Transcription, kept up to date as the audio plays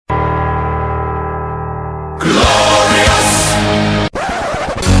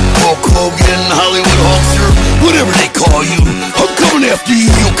whatever they call you, I'm coming after you,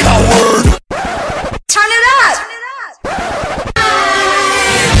 you coward! Turn it up!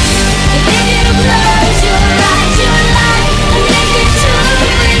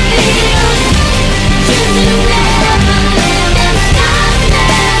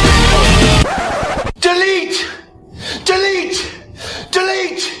 Delete! Delete!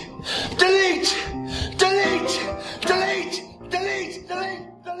 Delete! Delete! Delete! Delete! Delete!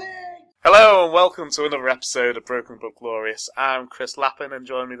 Delete! Delete! Hello and welcome to another episode of Broken But Glorious. I'm Chris Lappin and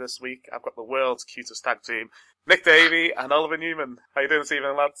joining me this week I've got the world's cutest tag team, Nick Davey and Oliver Newman. How you doing this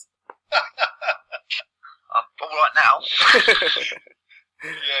evening, lads? I'm alright now.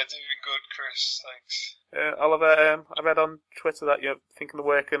 Yeah, doing good, Chris, thanks. Oliver, I read on Twitter that you're thinking of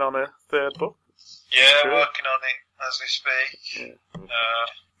working on a third book. Yeah, True. working on it as we speak. Yeah.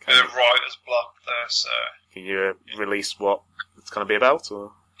 Bit of writer's block there, so... Can you release what it's going to be about?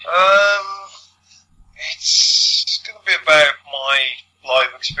 Or? It's going to be about my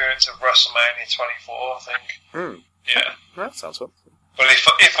live experience of WrestleMania 24, I think. Yeah. That sounds fun. But if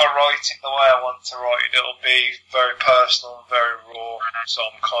I write it the way I want to write it, it'll be very personal and very raw. So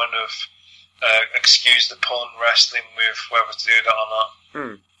I'm kind of, excuse the pun, wrestling with whether to do that or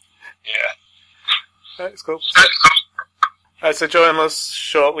not. Yeah. That's cool. So joining us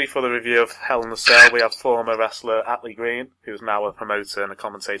shortly for the review of Hell in a Cell, we have former wrestler Atlee Green, who's now a promoter and a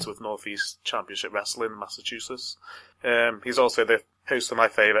commentator with Northeast Championship Wrestling in Massachusetts. He's also the host of my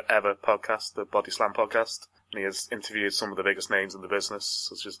favourite ever podcast, the Body Slam podcast. And he has interviewed some of the biggest names in the business,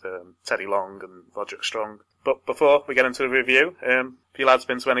 such as Teddy Long and Roderick Strong. But before we get into the review, have you lads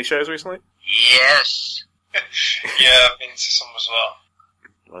been to any shows recently? Yes. Yeah, I've been to some as well.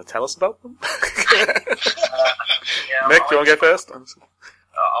 You want to tell us about them? Yeah, Nick, do you want to go first? I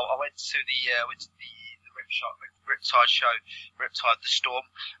went to the Riptide show, Riptide the Storm.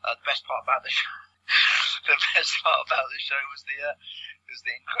 The best part about the show, was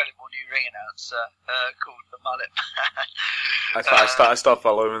the incredible new ring announcer called the Mullet Man. I started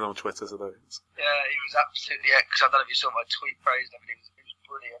following him on Twitter, so there it is. Yeah, he was absolutely, because I don't know if you saw my tweet praised him, but he was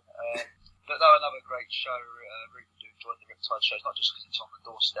brilliant. But no, another great show. Really do enjoy the Riptide shows, not just because it's on the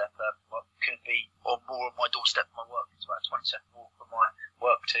doorstep. What couldn't be or more on my doorstep than my work. It's about a 20-second walk from my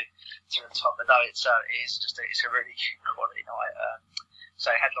work to the top. But no, it's a really quality night.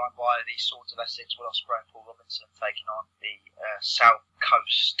 So headlined by the Swords of Essex, Will Ospreay and Paul Robinson taking on the South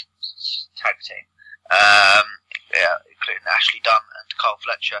Coast tag team. Including Ashley Dunn and Carl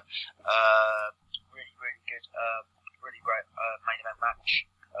Fletcher. Really, really good. Really great main event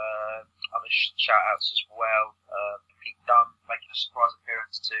match. Other shout outs as well. Pete Dunne making a surprise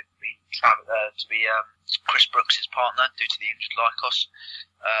appearance to be Chris Brooks' partner due to the injured Lycos,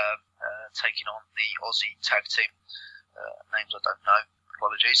 taking on the Aussie tag team. Names I don't know.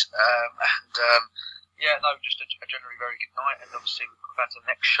 Apologies. Just a generally very good night, and obviously we've had the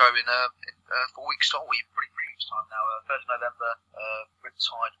next show in 4 weeks' time, or even 3 weeks' time now. 3rd of November,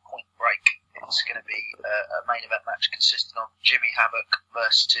 Riptide Point Break. It's going to be a main event match consisting of Jimmy Havoc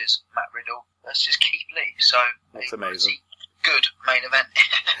versus Matt Riddle versus Keith Lee. So that's amazing. Good main event.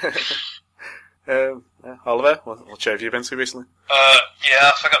 Oliver, what show have you been to recently? Yeah,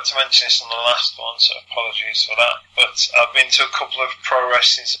 I forgot to mention this on the last one, so apologies for that. But I've been to a couple of Pro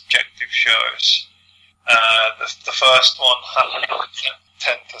Wrestling Subjective shows. The first one happened on the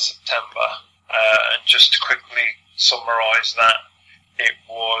 10th of September, and just to quickly summarise that, it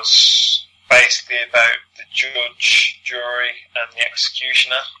was basically about the judge, jury, and the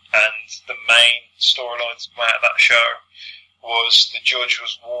executioner, and the main storyline to come out of that show was the judge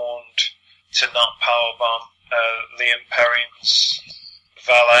was warned to not powerbomb Liam Perrin's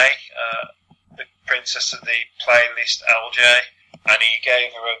valet, the princess of the playlist LJ, and he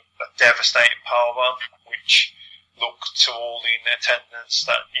gave her a devastating powerbomb, which looked to all in attendance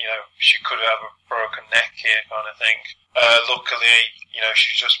that, she could have a broken neck here kind of thing. Luckily,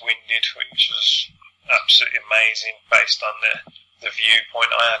 she's just winded, which was absolutely amazing based on the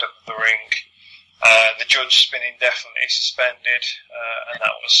viewpoint I had of the ring. The judge has been indefinitely suspended, and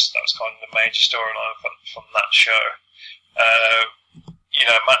that was kind of the major storyline from that show.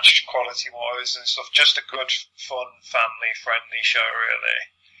 Match quality wise and stuff, just a good, fun, family friendly show really.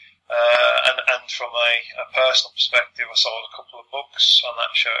 And from a personal perspective, I sold a couple of books on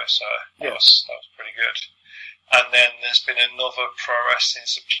that show, so that was pretty good. And then there's been another Pro Wrestling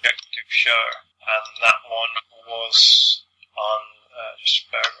Subjective show, and that one was on,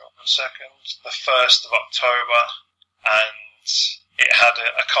 just bear with me 1 second, the 1st of October, and it had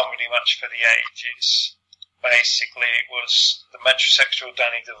a comedy match for the ages. Basically, it was the metrosexual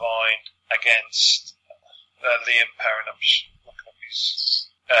Danny Devine against Liam Perrin. I'm just looking up his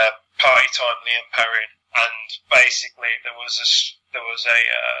Party Time Liam Perrin and basically there was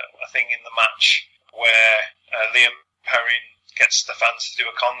a thing in the match where Liam Perrin gets the fans to do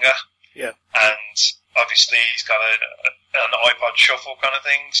a conga. Yeah. And obviously he's got an iPod shuffle kind of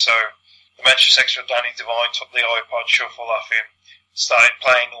thing, so the metrosexual Danny Devine took the iPod shuffle off him, started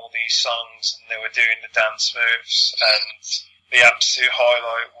playing all these songs, and they were doing the dance moves, and the absolute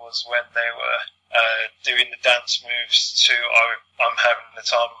highlight was when they were doing the dance moves to I'm Having the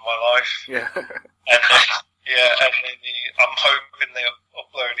Time of My Life. Yeah. And I'm hoping they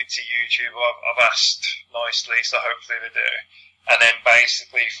upload it to YouTube. I've asked nicely, so hopefully they do. And then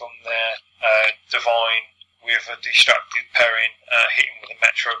basically from there, Divine, with a distracted Perrin, hit him with a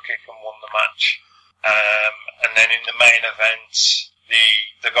Metro kick and won the match. And then in the main event,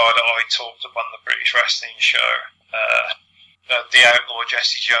 the guy that I talked up on the British Wrestling Show, the Outlaw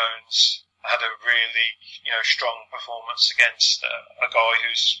Jesse Jones, had a really, strong performance against a guy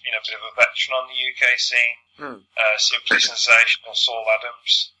who's, a bit of a veteran on the UK scene, Simply Sensational Saul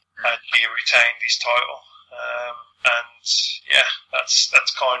Adams, and he retained his title. And yeah,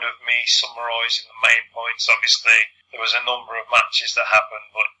 that's kind of me summarising the main points. Obviously, there was a number of matches that happened,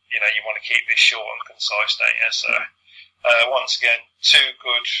 but you want to keep this short and concise, don't you? So once again, two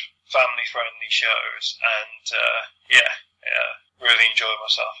good family-friendly shows, and really enjoyed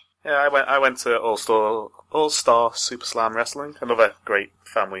myself. Yeah, I went to All Star Super Slam Wrestling, another great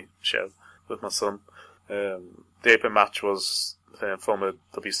family show with my son. The open match was former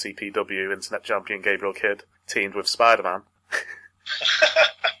WCPW Internet Champion Gabriel Kidd teamed with Spider-Man.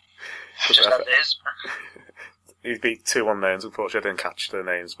 He beat two unknowns. Unfortunately, I didn't catch their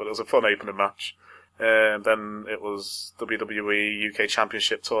names, but it was a fun opening match. Then it was WWE UK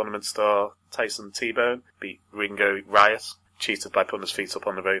Championship Tournament star Tyson T-Bone beat Ringo Riot, cheated by putting his feet up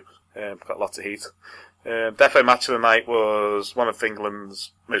on the rope. Got lots of heat. Defo match of the night was one of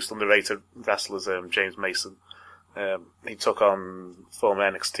England's most underrated wrestlers, James Mason. He took on former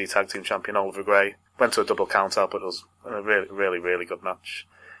NXT Tag Team Champion Oliver Gray. Went to a double count out, but it was a really, really, really good match.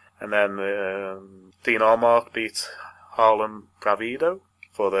 And then Dean Allmark beat Harlem Bravido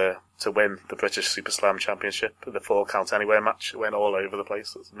to win the British Super Slam Championship. The 4 count anywhere match. It went all over the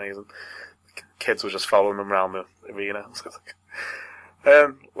place. It was amazing. The kids were just following them around the arena.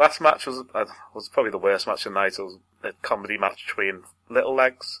 Last match was probably the worst match of the night. It was a comedy match between Little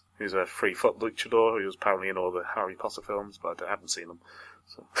Legs, who's a 3-foot luchador who was apparently in all the Harry Potter films, but I haven't seen him.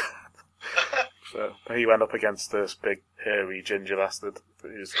 So he went up against this big, hairy, ginger bastard.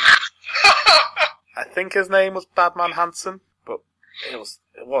 I think his name was Badman Hansen, but it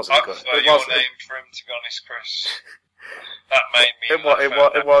wasn't good. I prefer your name for him, to be honest, Chris. That made me.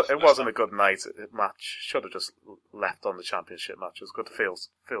 It wasn't a good match. Should have just left on the championship match. It was good to feel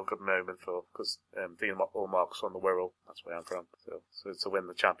good moment because Dean Allmark's on the Wirral. That's where I'm from. So to win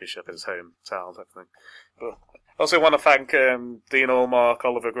the championship in his hometown, I think. But I also want to thank Dean Allmark,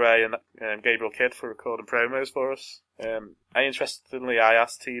 Oliver Gray, and Gabriel Kidd for recording promos for us. Interestingly, I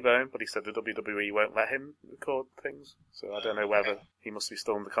asked T-Bone, but he said the WWE won't let him record things. So I don't know whether he must be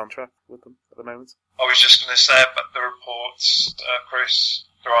still under contract with them at the moment. I was just going to say about the reports, Chris.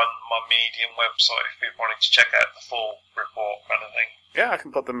 They're on my Medium website if people wanted to check out the full report kind of thing. Yeah, I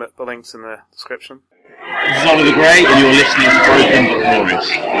can put the links in the description. This is Oliver Gray, and you're listening to Broken But Glorious.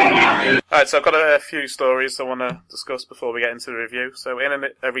 Alright, so I've got a few stories I want to discuss before we get into the review. So in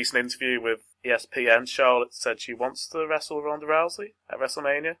a recent interview with ESPN, Charlotte said she wants to wrestle Ronda Rousey at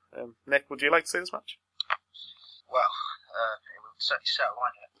WrestleMania. Nick, would you like to see this match? Well, it would certainly settle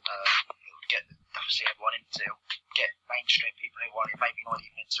it. It would get obviously everyone into, get mainstream people who want it, maybe not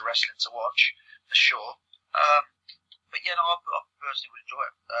even into wrestling to watch, for sure. But yeah, no, I personally would enjoy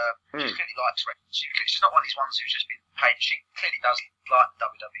it. She clearly likes wrestling. She's not one of these ones who's just been paid. She clearly does like the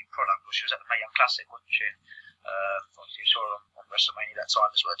WWE product. Well, she was at the Mae Young Classic, wasn't she? Obviously, you saw her on WrestleMania that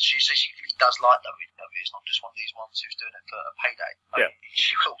time as well. She clearly does like WWE. It's not just one of these ones who's doing it for a payday.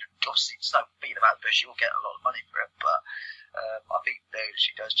 She will, obviously, it's no beat about it, but she will get a lot of money for it. But I think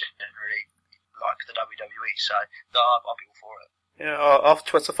she does generally like the WWE, so no, I'll be all for it. Yeah, our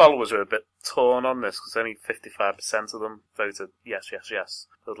Twitter followers are a bit torn on this because only 55% of them voted yes.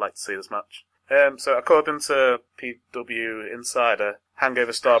 They'd like to see this match. So according to PW Insider,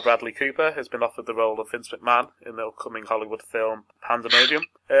 Hangover star Bradley Cooper has been offered the role of Vince McMahon in the upcoming Hollywood film Pandemonium.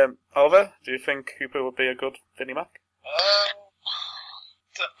 Oliver, do you think Cooper would be a good Vinnie Mac? I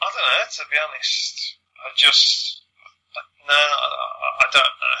don't know, to be honest. I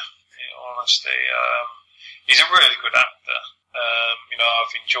don't know. In all honesty, he's a really good actor.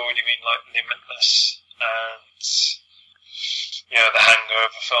 I've enjoyed him in like Limitless and the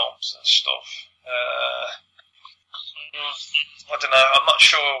Hangover films and stuff. I don't know. I'm not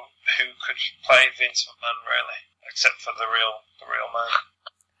sure who could play Vince McMahon really, except for the real man.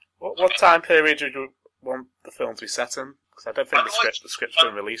 What time period would you want the film to be set in? Because I don't think the script's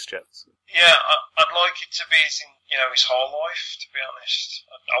been released yet. Yeah, I'd like it to be his whole life. To be honest,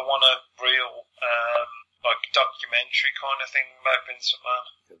 I want a real like documentary kind of thing about Vince McMahon.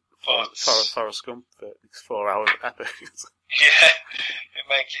 Forrest Gump, it's 4 hour epic. Yeah, it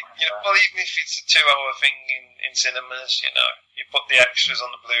make it. Well, even if it's a 2 hour thing in cinemas, you put the extras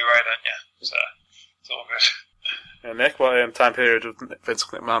on the Blu-ray, don't you? So it's all good. Nick, what time period of Vince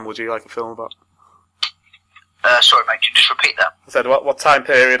McMahon would you like a film about? Sorry, mate, can you just repeat that? I said, what time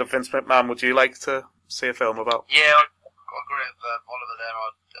period of Vince McMahon would you like to see a film about? Yeah, I agree with Oliver there.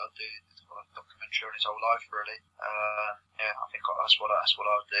 I'd do a documentary on his whole life, really. Yeah, I think that's what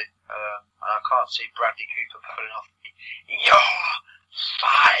I'd do. And I can't see Bradley Cooper pulling off "You're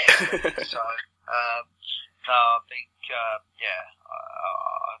fired." So, no, I think, I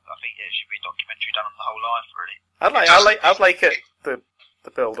think it should be a documentary done on the whole life, really. I'd like it the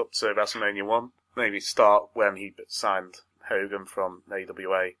build up to WrestleMania 1. Maybe start when he signed Hogan from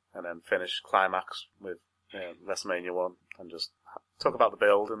AWA, and then finish climax with WrestleMania 1, and just talk about the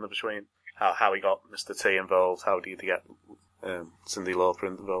build in the between. How he got Mr. T involved, how did he get Cyndi Lauper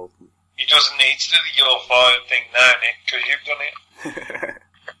involved. He doesn't need to do the "you're fired" thing now, Nick, because you've done it.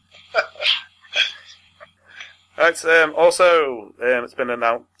 Right, also, it's been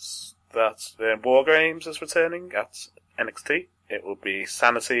announced that War Games is returning at NXT. It will be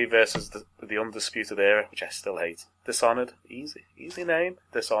Sanity versus the Undisputed Era, which I still hate. Dishonored, easy name,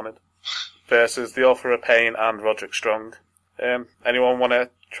 Dishonored, versus the Author of Pain and Roderick Strong. Anyone want to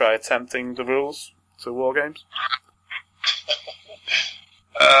try attempting the rules to War Games?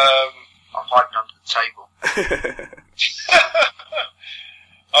 I'm hiding under the table.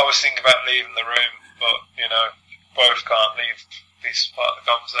 I was thinking about leaving the room, but both can't leave this part of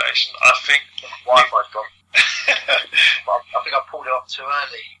the conversation. I think Wi-Fi's gone. I think I pulled it off too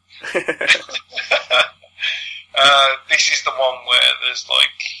early. This is the one where there's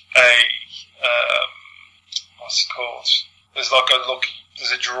like a what's it called? There's like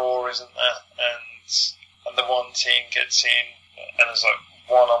there's a draw, isn't there? And the one team gets in, and there's like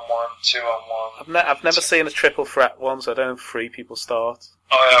 1-on-1, 2-on-1. I've never seen a triple threat one, so I don't know if 3 people start.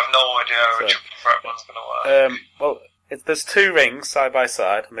 I have no idea how a triple threat one's going to work. Well, there's 2 rings side by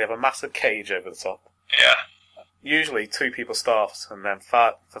side, and they have a massive cage over the top. Yeah. Usually 2 people start, and then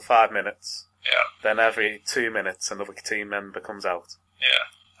for 5 minutes. Yeah. Then every 2 minutes, another team member comes out. Yeah.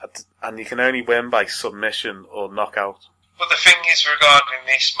 And you can only win by submission or knockout. But the thing is, regarding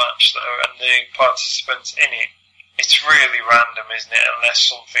this match, though, and the participants in it, it's really random, isn't it? Unless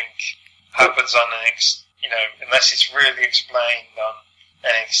something happens on unless it's really explained on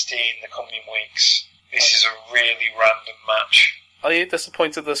NXT in the coming weeks. This is a really random match. Are you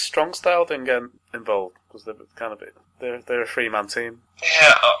disappointed the Strong Style didn't get involved? Because they're a 3-man team.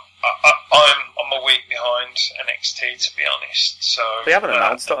 Yeah, I'm a week behind NXT, to be honest. So they haven't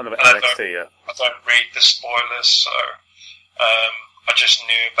announced it on NXT yet. I don't read the spoilers, so I just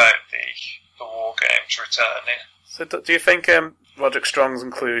knew about the War Games returning. So do you think Roderick Strong's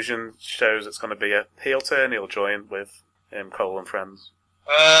inclusion shows it's going to be a heel turn? He'll join with Cole and friends.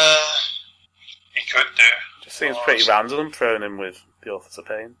 He could do. Just seems pretty random throwing him with the Authors of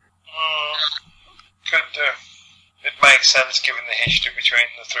Pain. Could do. It makes sense given the history between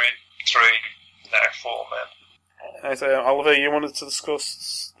the three, now 4 men. Right, so Oliver, you wanted to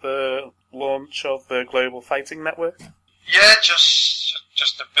discuss the launch of the Global Fighting Network? Yeah, just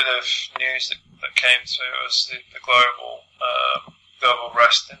a bit of news that came to us. The Global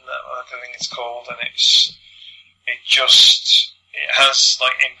Wrestling Network, I think it's called, and it has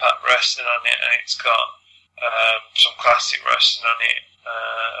like Impact Wrestling on it, and it's got some classic wrestling on it,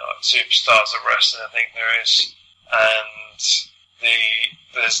 like Superstars of Wrestling, I think there is, and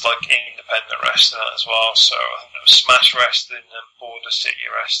there's like independent wrestling as well. So I think there was Smash Wrestling and Border City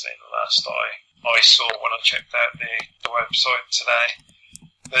Wrestling last I saw when I checked out the website today.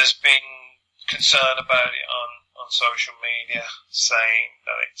 There's been concern about it on social media, saying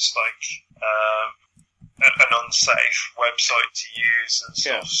that it's like an unsafe website to use and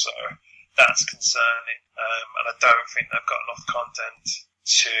stuff. Yeah. So that's concerning, and I don't think they've got enough content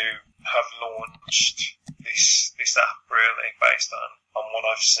to have launched this app really based on what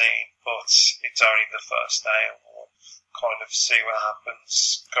I've seen. But it's only the first day, and we'll kind of see what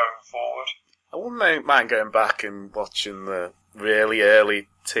happens going forward. I wouldn't mind going back and watching the really early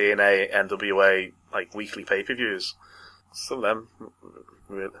TNA, NWA like weekly pay-per-views. Some of them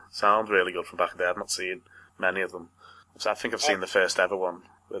sound really good from back in the day. I've not seen many of them. So I think I've seen the first ever one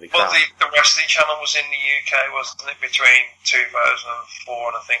really Well, crap. the Wrestling Channel was in the UK, wasn't it, between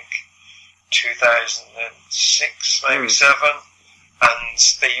 2004 and I think 2006, maybe 7, and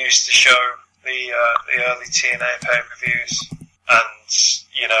they used to show the early TNA pay-per-views, and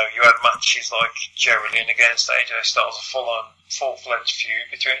you know, you had matches like Jerry Lynn against AJ Styles, a full-fledged feud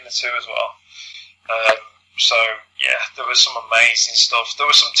between the two as well. So yeah, there was some amazing stuff. There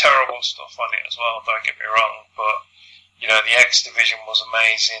was some terrible stuff on it as well, don't get me wrong, but you know, the X Division was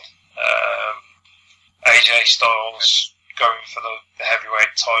amazing. AJ Styles going for the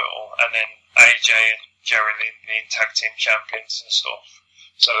heavyweight title, and then AJ and Jerry Lynn being tag team champions and stuff.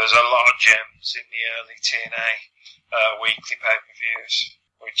 So there's a lot of gems in the early TNA weekly pay-per-views,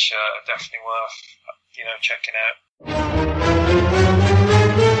 which are definitely worth, you know, checking out.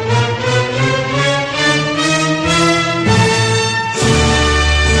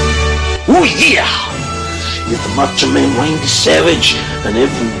 Oh yeah! It's the Macho Man Randy Savage, and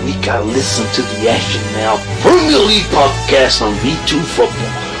every week I listen to the Action Now Premier League podcast on V2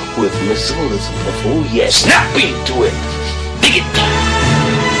 Football with Miss Elizabeth. Oh yeah, snap into it! Dig it!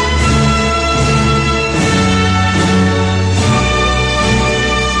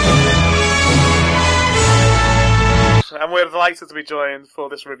 And we're delighted to be joined for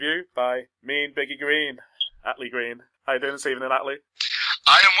this review by Mean Biggie Green, Atlee Green. How you doing this evening, Atlee?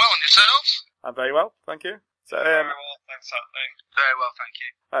 I am well, and yourselves? I'm very well, thank you. So, Very well, thanks, Atlee. Very well, thank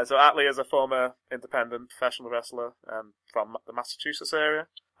you. so Atlee is a former independent professional wrestler from the Massachusetts area,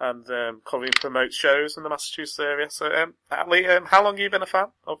 and currently promotes shows in the Massachusetts area. So, Atlee, how long have you been a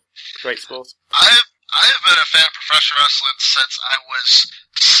fan of great sport? I have been a fan of professional wrestling since I was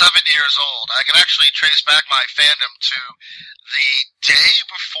 7 years old. I can actually trace back my fandom to the day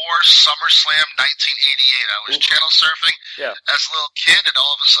before SummerSlam 1988. I was channel surfing as a little kid, and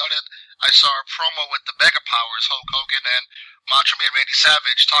all of a sudden I saw a promo with the Mega Powers, Hulk Hogan and Macho Man Randy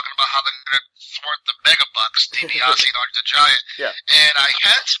Savage, talking about how they're going to thwart the Mega Bucks, DiBiase and Andre the Giant. Yeah. And I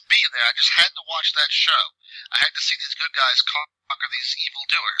had to be there. I just had to watch that show. I had to see these good guys conquer these evil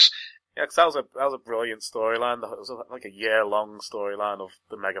doers. Yeah, because that was a brilliant storyline. It was like a year-long storyline of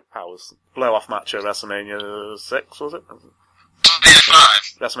the Mega Powers blow-off match at WrestleMania 6, was it?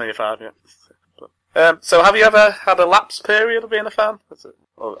 WrestleMania 5, yeah. So have you ever had a lapse period of being a fan? You've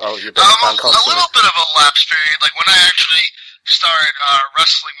been a fan constantly? A little bit of a lapse period. Like when I actually started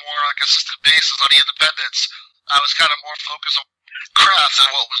wrestling more on a consistent basis on the independents, I was kind of more focused on craft and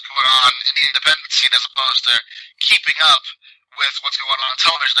what was going on in the independent scene as opposed to keeping up with what's going on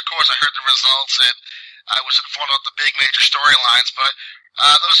television. Of course, I heard the results and I was informed about the big major storylines, but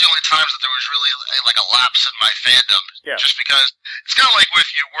those are the only times that there was really a lapse in my fandom. Yeah. Just because it's kind of like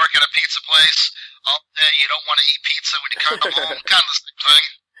if you work at a pizza place all day, you don't want to eat pizza when you come home, kind of the same thing.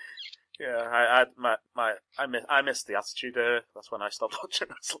 Yeah, I missed the Attitude Era. That's when I stopped watching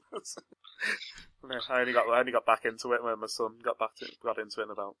wrestlers. I only got back into it when my son got into it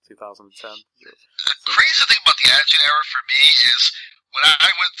in about 2010. The crazy thing about the Attitude Era for me is when I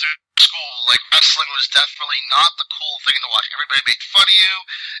went through school, like wrestling was definitely not the cool thing to watch. Everybody made fun of you,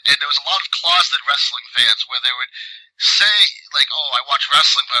 and there was a lot of closeted wrestling fans where they would say, like, oh, I watch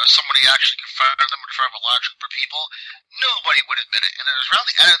wrestling, but if somebody actually confronted them in front of a large group of people, nobody would admit it. And it was around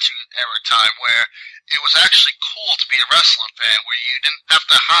the Attitude Era time where it was actually cool to be a wrestling fan, where you didn't have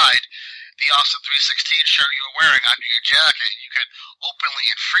to hide the Austin 316 shirt you were wearing under your jacket. You could openly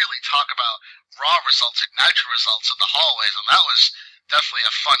and freely talk about Raw results and Nitro results in the hallways, and that was definitely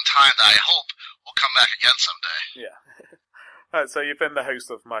a fun time that I hope will come back again someday. Yeah. Alright, so you've been the host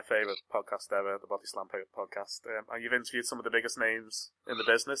of my favourite podcast ever, the Body Slam podcast, and you've interviewed some of the biggest names in the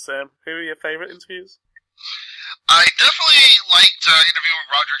business. Who are your favourite interviews? I definitely liked interviewing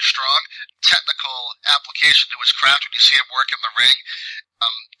Roderick Strong. Technical application to his craft when you see him work in the ring.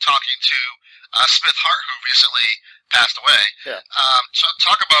 Talking to Smith Hart, who recently passed away. Yeah.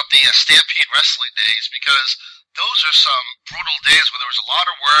 Talk about the Stampede Wrestling days, because those are some brutal days where there was a lot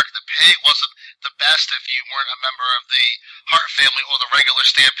of work. The pay wasn't the best if you weren't a member of the Hart family or the regular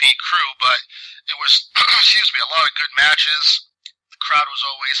Stampede crew, but it was, a lot of good matches. The crowd was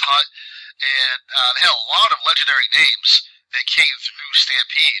always hot, and they had a lot of legendary names that came through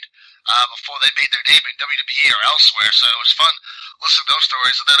Stampede before they made their name in WWE or elsewhere, so it was fun listening to those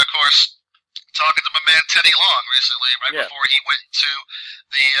stories. And then, of course, talking to my man Teddy Long recently, before he went to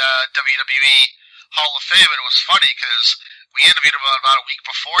the WWE Hall of Fame, and it was funny because we interviewed him about a week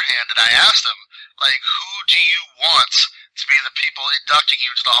beforehand, and I asked him, like, who do you want to be the people inducting you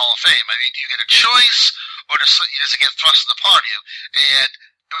to the Hall of Fame? I mean, do you get a choice, or does it get thrust upon you? And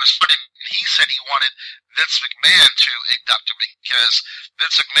it was funny, he said he wanted Vince McMahon to induct him because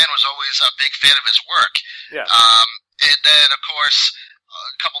Vince McMahon was always a big fan of his work. Yeah. And then, of course,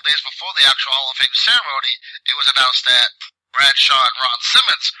 a couple days before the actual Hall of Fame ceremony, it was announced that Bradshaw and Ron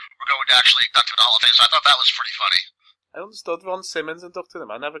Simmons were going to actually induct him in the Hall of Fame, so I thought that was pretty funny. I understood Ron Simmons inducted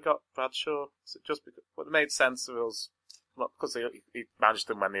him. I never got Bradshaw. Just because, but it made sense. It was because he managed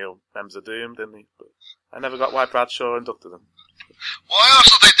him when the members of Doom, didn't he? But I never got why Bradshaw inducted him. Well, I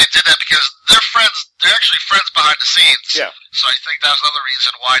also think they did that because they're friends. They're actually friends behind the scenes. Yeah. So I think that was another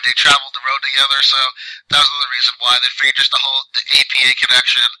reason why they traveled the road together. So that was another reason why they figured just the APA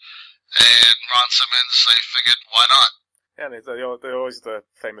connection and Ron Simmons. They figured why not. Yeah, and they're always the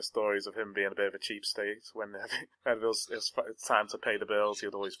famous stories of him being a bit of a cheapskate. When it was time to pay the bills,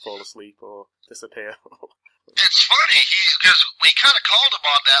 he'd always fall asleep or disappear. It's funny, because we kind of called him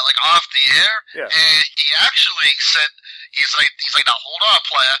on that, like, off the air, yeah. And he actually said, he's like, now hold on,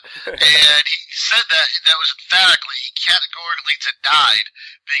 player, and he said that was emphatically, he categorically denied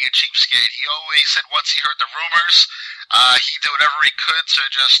being a cheapskate. He always said once he heard the rumors, he did whatever he could to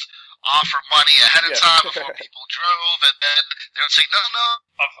just offer money ahead of time before people drove, and then they would say, no.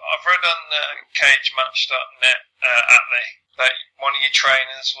 I've read on CageMatch.net, Atlee, that one of your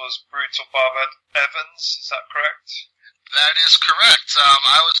trainers was Brutal Bob Evans. Is that correct? That is correct.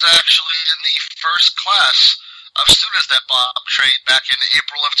 I was actually in the first class of students that Bob trained back in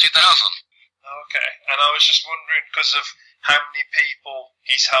April of 2000. Okay, and I was just wondering, because of how many people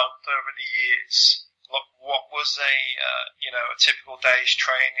he's helped over the years, what was a typical day's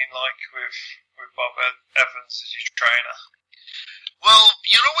training like with Bob Evans as your trainer? Well,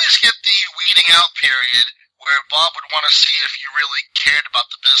 you'd always get the weeding out period where Bob would want to see if you really cared about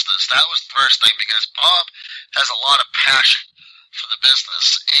the business. That was the first thing, because Bob has a lot of passion for the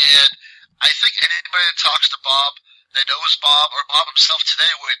business. And I think anybody that talks to Bob, that knows Bob, or Bob himself today,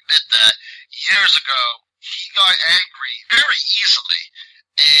 would admit that years ago, he got angry very easily.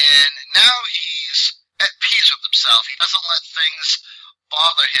 And now he's at peace with himself. He doesn't let things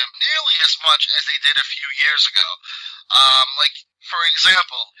bother him nearly as much as they did a few years ago. Like, for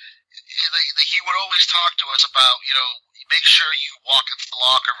example, he would always talk to us about, make sure you walk into the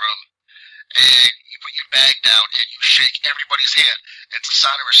locker room and you put your bag down and you shake everybody's hand. It's a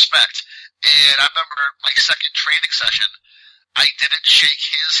sign of respect. And I remember my second training session, I didn't shake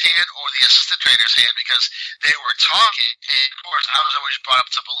his hand or the assistant trainer's hand because they were talking. And of course, I was always brought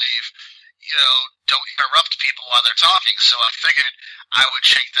up to believe, don't interrupt people while they're talking. So I figured I would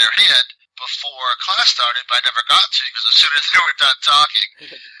shake their hand before class started, but I never got to, because as soon as they were done talking,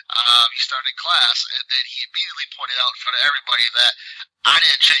 he started class, and then he immediately pointed out in front of everybody that I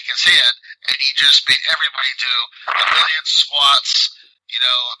didn't shake his hand, and he just made everybody do a million squats,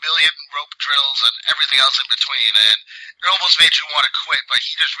 a million rope drills, and everything else in between, and it almost made you want to quit, but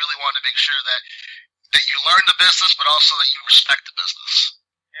he just really wanted to make sure that you learn the business, but also that you respect the business.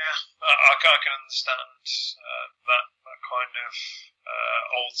 Yeah, I can understand that kind of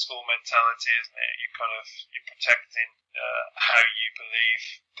old school mentality, isn't it? You're protecting how you believe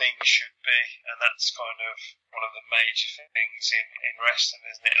things should be, and that's kind of one of the major things in wrestling,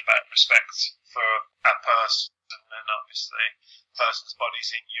 isn't it? About respect for a person, and obviously the person's body's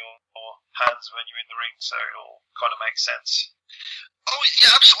in your hands when you're in the ring, so it all kind of makes sense. Oh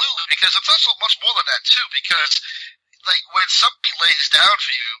yeah, absolutely, because it's also much more than that too, because like when somebody lays down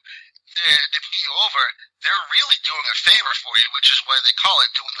for you and they put you over, they're really doing a favor for you, which is why they call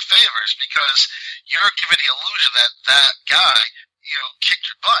it doing the favors, because you're giving the illusion that guy, kicked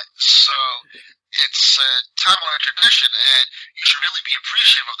your butt. So it's a time-honored tradition, and you should really be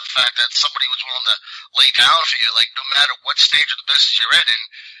appreciative of the fact that somebody was willing to lay down for you, like no matter what stage of the business you're in. And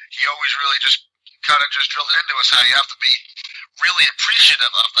he always really just kind of just drilled it into us how you have to be really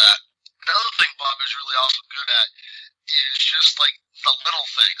appreciative of that. Another thing Bob is really also good at is just like the little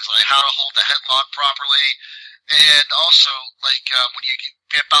things, like how to hold the headlock properly, and also like when you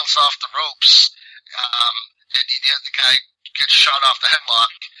get bounced off the ropes, and the guy gets shot off the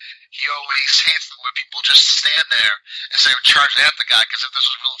headlock, he always hates it when people just stand there instead of charging at the guy, because if this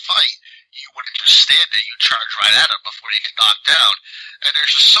was a real fight, you wouldn't just stand there, you charge right at him before you get knocked down. And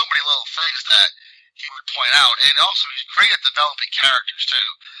there's just so many little things that he would point out, and also he's great at developing characters too.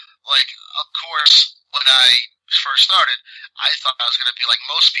 Like, of course, when I first started, I thought I was going to be like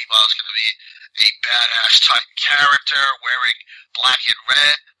most people. I was going to be a badass type character wearing black and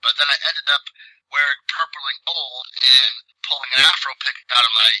red, but then I ended up wearing purple and gold and pulling an afro pick out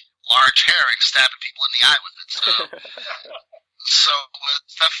of my large hair and stabbing people in the eye with it. So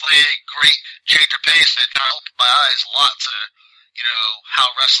it's definitely a great change of pace, and it opened my eyes a lot to, how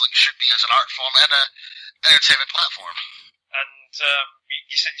wrestling should be as an art form and an entertainment platform. And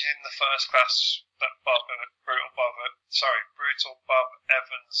you said you're in the first class that Brutal Bob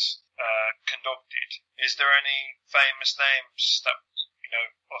Evans conducted. Is there any famous names that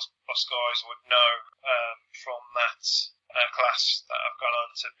us guys would know from that class that have gone on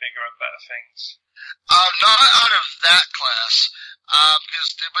to bigger and better things? Not out of that class,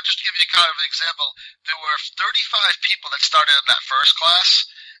 but just to give you kind of an example, there were 35 people that started in that first class,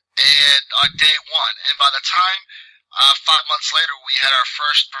 and on day one, and by the time 5 months later we had our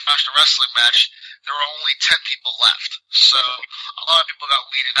first professional wrestling match, there were only 10 people left. So a lot of people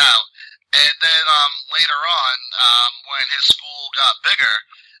got weeded out. And then later on, when his school got bigger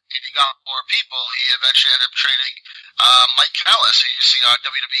and he got more people, he eventually ended up training Mike Canellis, who you see on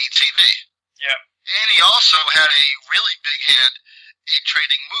WWE TV. Yeah. And he also had a really big hand in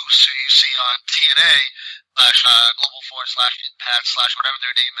training Moose, who you see on TNA Global Force /Impact / whatever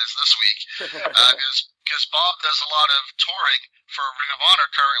their name is this week. Because Bob does a lot of touring for Ring of Honor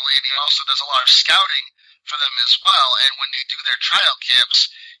currently, and he also does a lot of scouting for them as well. And when they do their tryout camps,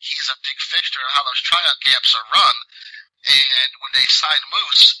 he's a big fixture of how those tryout camps are run. And when they signed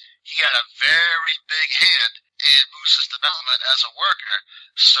Moose, he had a very big hand in Moose's development as a worker.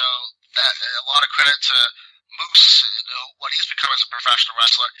 So that a lot of credit to Moose and what he's become as a professional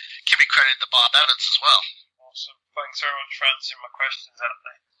wrestler can be credited to Bob Evans as well. Awesome. Thanks very much for answering my questions,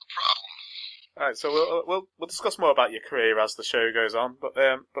 Anthony. No problem. All right, so we'll discuss more about your career as the show goes on. But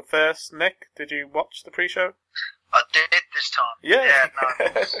first, Nick, did you watch the pre-show? I did this time. Yeah. No.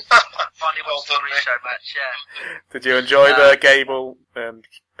 Finally watched the pre-show match. Yeah. Did you enjoy the Gable and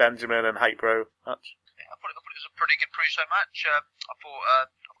Benjamin and Hypro match? Yeah, I thought it was a pretty good pre-show match. I thought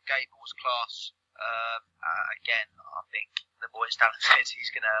Gable was class. Again, I think the boy's talented.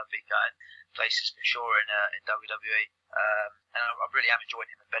 He's going to be going places for sure in WWE. And I really am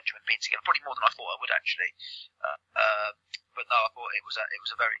enjoying him and Benjamin being together, probably more than I thought I would actually. But no, I thought it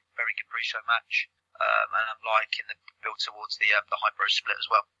was a very, very good pre-show match. And I'm liking the build towards the Hypro split as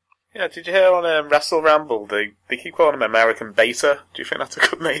well. Yeah, did you hear on Wrestle Ramble they keep calling him American Beta? Do you think that's a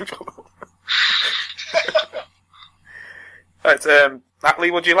good name for him? Right,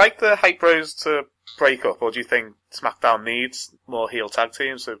 Natalie, would you like the Hypros to break up, or do you think SmackDown needs more heel tag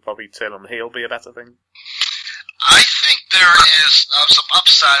teams, so probably turn on the heel be a better thing? I think there is some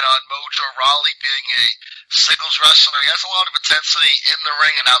upside on Mojo Rawley being a singles wrestler. He has a lot of intensity in the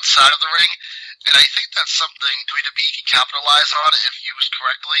ring and outside of the ring, and I think that's something WWE can capitalize on if used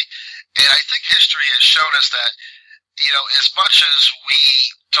correctly. And I think history has shown us that, as much as we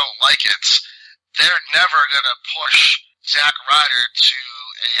don't like it, they're never going to push Zack Ryder to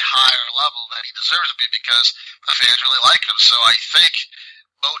a higher level that he deserves to be because the fans really like him. So I think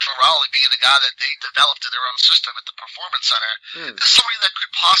Mojo Rawley being the guy that they developed in their own system at the Performance Center is somebody that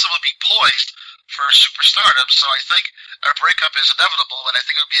could possibly be poised for superstardom. So I think a breakup is inevitable, and I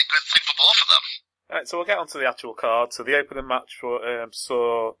think it would be a good thing for both of them. Alright, so we'll get on to the actual card. So the opening match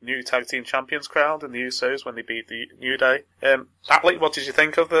saw new tag team champions crowned in the Usos when they beat the New Day. Atlee, what did you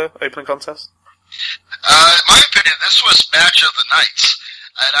think of the opening contest? In my opinion, this was match of the night.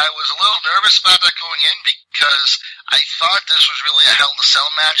 And I was a little nervous about that going in because I thought this was really a Hell in a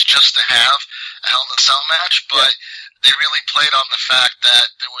Cell match just to have a Hell in a Cell match, but they really played on the fact that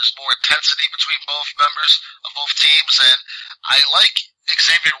there was more intensity between both members of both teams, and I like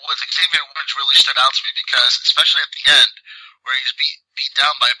Xavier Woods. Xavier Woods really stood out to me because, especially at the end, where he's beat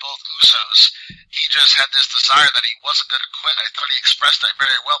down by both Usos, he just had this desire that he wasn't going to quit. I thought he expressed that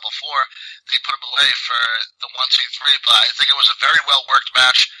very well before they put him away for the 1, 2, 3, but I think it was a very well-worked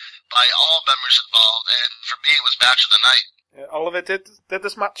match by all members involved, and for me it was match of the night. Oliver, did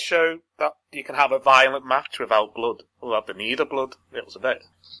this match show that you can have a violent match without blood, without the need of blood? It was a bit.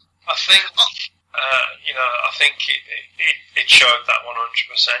 I think, I think it showed that 100%,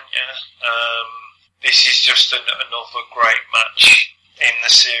 yeah. This is just another great match in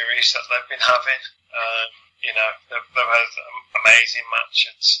the series that they've been having. They've had an amazing match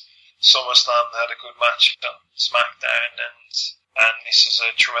at SummerSlam. They had a good match at SmackDown, and this is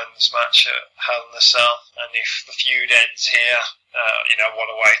a tremendous match at Hell in a Cell. And if the feud ends here, what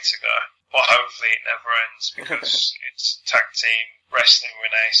a way to go. But hopefully it never ends because it's tag team wrestling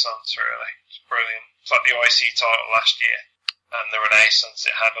renaissance, really. It's brilliant. It's like the IC title last year and the renaissance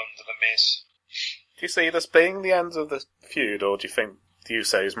it had under The Miz. Do you see this being the end of the feud, or do you think the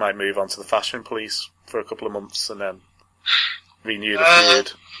Usos might move on to the Fashion Police for a couple of months and then renew the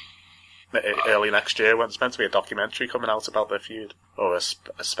feud early next year when it's meant to be a documentary coming out about their feud, or a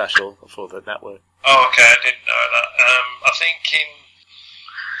special for the network? Oh, okay, I didn't know that. I think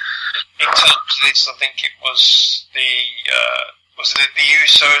in terms of this, I think it was the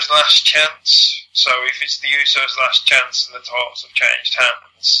Usos' last chance. So if it's the Usos' last chance and the titles have changed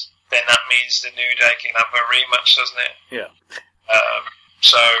hands, then that means the New Day can have a rematch, doesn't it? Yeah.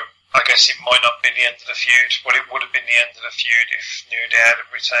 So I guess it might not be the end of the feud, but it would have been the end of the feud if New Day had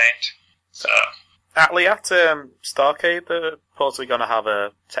retained. So, Atlee, at Starrcade, they're reportedly going to have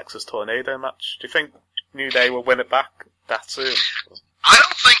a Texas Tornado match. Do you think New Day will win it back that soon? I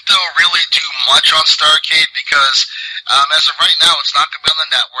don't think they'll really do much on Starrcade because, as of right now, it's not going to be on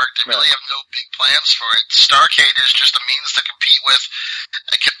the network. They really have no big plans for it. Starrcade is just a means to compete with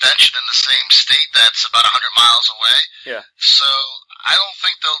a convention in the same state that's about 100 miles away. Yeah. So I don't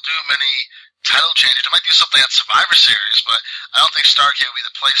think they'll do many title changes. They might do something at Survivor Series, but I don't think Starrcade will be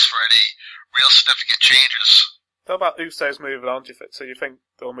the place for any real significant changes. What about Usos moving on? So you think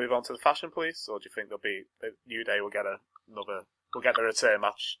they'll move on to the Fashion Police, or do you think New Day will get we'll get the return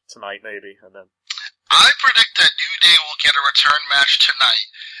match tonight, maybe, and then? I predict that New Day will get a return match tonight.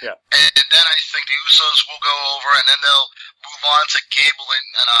 Yeah. And then I think the Usos will go over, and then they'll move on to Gable and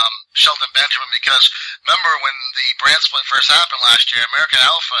Shelton Benjamin, because remember when the brand split first happened last year, American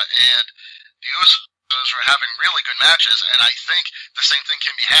Alpha and the Usos were having really good matches, and I think the same thing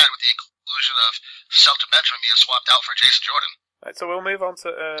can be had with the inclusion of Shelton Benjamin being swapped out for Jason Jordan. Right, so we'll move on to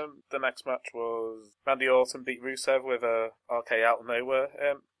the next match. Was Randy Orton beat Rusev with a RK out of nowhere.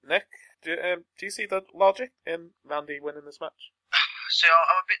 Nick, do you see the logic in Randy winning this match? So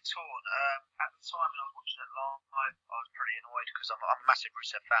I'm a bit torn. At the time when I was watching it live, I was pretty annoyed because I'm a massive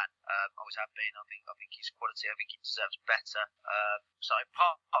Rusev fan. I always have been. I think he's quality. I think he deserves better. So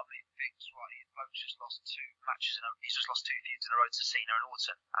part of me thinks, right, Bloke's just lost he's just lost 2 feuds in a row to Cena and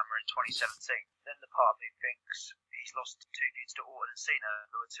Orton, and we're in 2017. Then the part of me thinks he's lost 2 feuds to Orton and Cena,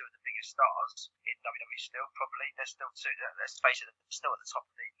 who are 2 of the biggest stars in WWE still, probably. They're still 2, let's face it, they're still at the top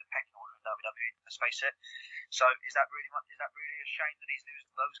of the pecking order in WWE, let's face it. So is that really a shame that he's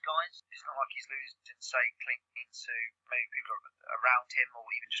losing those guys? It's not like he's losing, say, clinging to maybe people around him or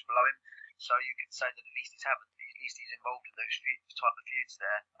even just below him. So you could say that at least he's involved in those type of feuds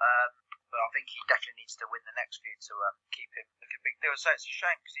there. But I think he definitely needs to win the next feud to keep him looking big deal. So it's a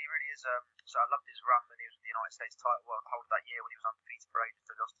shame because he really is. So I loved his run when he was with the United States title hold that year when he was undefeated for ages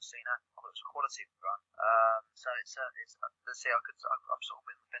and lost to Cena. I thought it was a quality run. So it's let's see. I'm sort of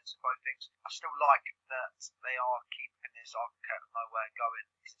in the fence of both things. I still like that they are keeping this RK out of nowhere going.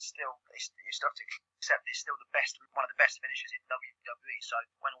 You still have to accept it's still one of the best finishes in WWE. So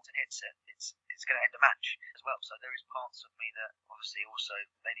when Orton hits it, it's going to end the match as well. So there is parts of me that obviously also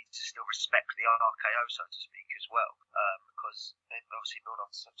they need to still respect the RKO, so to speak, as well, because they've obviously built on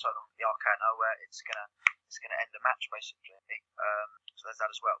so long the RK nowhere. It's gonna end the match basically. So there's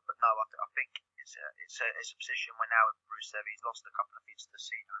that as well. But no, I think it's a position where now with Rusev, he's lost a couple of feuds to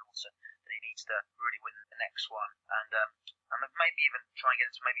Cena and Orton, that he needs to really win the next one, and maybe even try and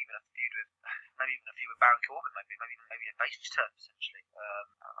get into maybe even a feud with Baron Corbin, maybe a face turn essentially.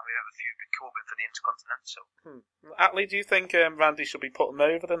 Maybe have a feud with Corbin for the Intercontinental. Atlee, do you think Randy should be putting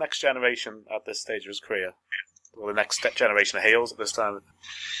over the next generation at this stage of his career? Or the next generation of heels at this time?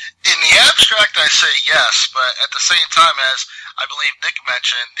 In the abstract, I say yes, but at the same time, as I believe Nick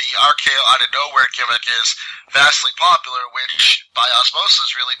mentioned, the RKO out of nowhere gimmick is vastly popular, which by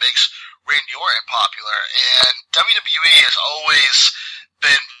osmosis really makes Randy Orton popular. And WWE has always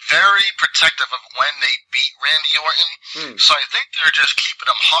been very protective of when they beat Randy Orton, so I think they're just keeping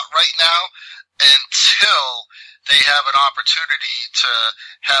him hot right now until they have an opportunity to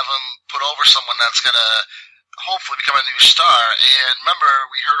have him put over someone that's going to hopefully become a new star. And remember,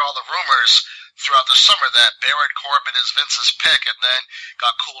 we heard all the rumors throughout the summer that Baron Corbin is Vince's pick, and then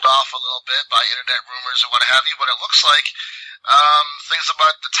got cooled off a little bit by internet rumors and what have you. But it looks like things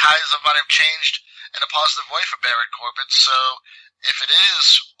about the ties might have changed in a positive way for Baron Corbin. So if it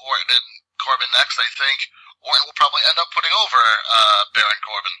is Orton and Corbin next, I think Orton will probably end up putting over Baron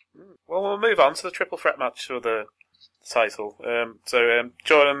Corbin. Well, we'll move on to the triple threat match for the title.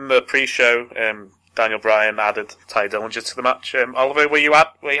 During the pre-show, Daniel Bryan added Ty Dillinger to the match. Oliver, were you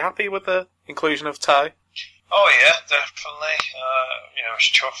happy with the inclusion of Ty? Oh yeah, definitely. I was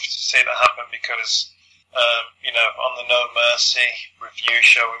chuffed to see that happen because, on the No Mercy review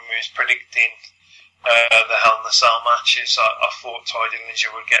show when we was predicting the Hell in a Cell matches, I thought Ty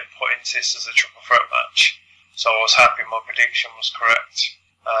Dillinger would get put into this as a triple threat match. So I was happy my prediction was correct.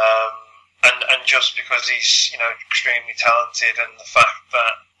 And just because he's, extremely talented, and the fact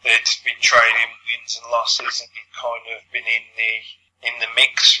that they'd been trading wins and losses, and he'd kind of been in the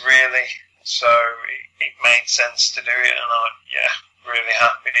mix really, so it made sense to do it, and I'm really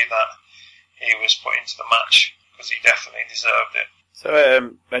happy that he was put into the match because he definitely deserved it.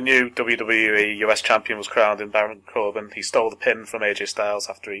 So a new WWE US champion was crowned in Baron Corbin. He stole the pin from AJ Styles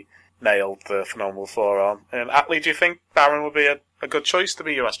after he nailed the phenomenal forearm. Atlee, do you think Baron would be a good choice to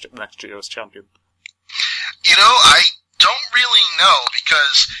be next US champion? I don't really know,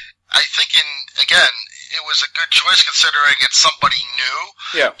 because I think again, it was a good choice considering it's somebody new.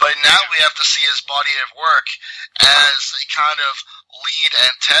 Yeah. But now we have to see his body of work as a kind of lead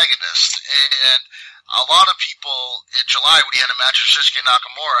antagonist. And a lot of people in July when he had a match with Shinsuke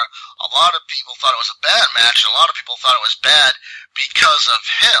Nakamura, a lot of people thought it was a bad match, and a lot of people thought it was bad because of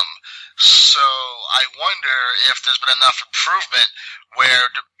him. So I wonder if there's been enough improvement where,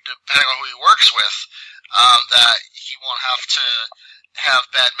 depending on who he works with, that he won't have to have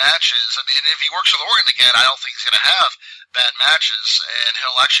bad matches. I mean, if he works with Orton again, I don't think he's going to have bad matches, and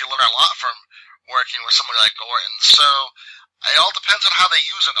he'll actually learn a lot from working with somebody like Orton. So it all depends on how they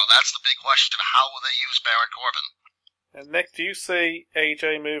use him, though. That's the big question. How will they use Baron Corbin? And Nick, do you see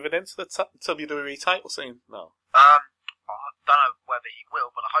AJ moving into the WWE title scene? No. I don't know whether he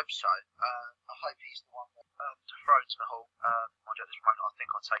will, but I hope so. I hope he's the one that dethrones Mahal. Mind you, at this moment, I think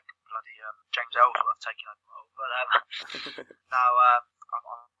I'll take bloody James Ellsworth taking over Mahal. But no, I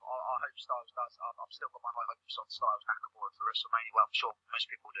hope Styles does. I've still got my high hopes on Styles Nakamura for WrestleMania. Well, I'm sure most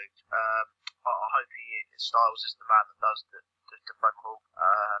people do. I hope Styles is the man that does the Mahal.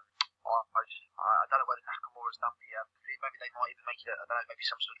 I don't know whether Nakamura's done the feud. Maybe they might even make it, I don't know, maybe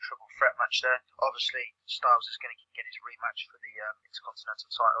some sort of triple threat match there. Obviously, Styles is going to get his rematch for the Intercontinental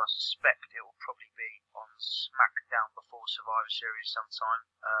title. I suspect it will probably be on SmackDown before Survivor Series sometime.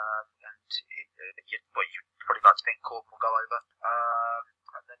 You'd probably like to think Corbin will go over.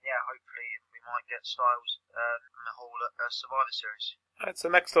 And then, yeah, hopefully we might get Styles Mahal at Survivor Series. Right,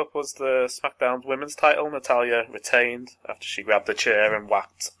 so next up was the SmackDown Women's title. Natalya retained after she grabbed a chair and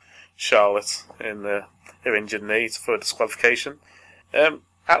whacked Charlotte in her injured knee for disqualification.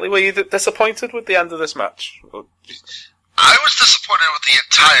 Atlee, were you disappointed with the end of this match? I was disappointed with the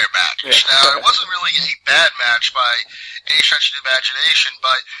entire match. Yeah. Now, it wasn't really a bad match by any stretch of the imagination,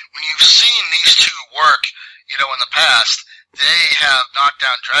 but when you've seen these two work, in the past, they have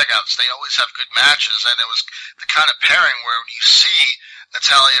knockdown dragouts. They always have good matches, and it was the kind of pairing where when you see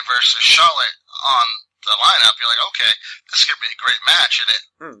Natalya versus Charlotte on the lineup, you're like, okay, this is going to be a great match, and it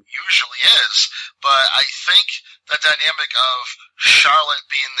usually is. But I think the dynamic of Charlotte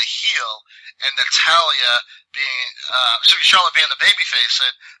being the heel and Natalya being, Charlotte being the babyface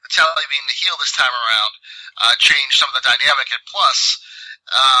and Natalya being the heel this time around, changed some of the dynamic. And plus,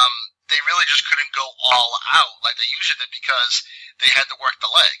 they really just couldn't go all out like they usually did because they had to work the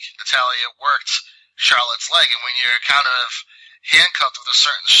leg. Natalya worked Charlotte's leg, and when you're kind of handcuffed with a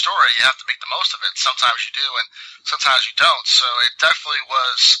certain story, you have to make the most of it. Sometimes you do, and sometimes you don't. So it definitely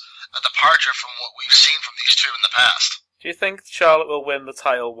was a departure from what we've seen from these two in the past. Do you think Charlotte will win the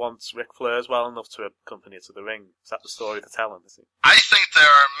title once Ric Flair is well enough to accompany her to the ring? Is that the story they're telling? I think there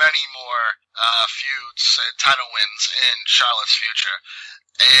are many more feuds and title wins in Charlotte's future.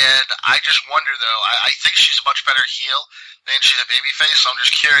 And I just wonder, though, I think she's a much better heel than she's a babyface, so I'm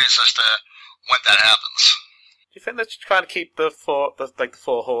just curious as to when that happens. Do you think they're trying to keep the four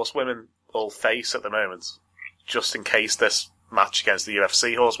horsewomen all face at the moment, just in case this match against the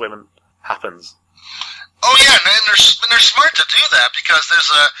UFC horsewomen happens? Oh yeah, and they're smart to do that because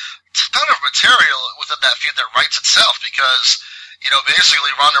there's a ton of material within that feud that writes itself. Because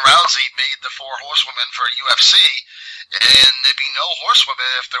basically Ronda Rousey made the four horsewomen for UFC, and there'd be no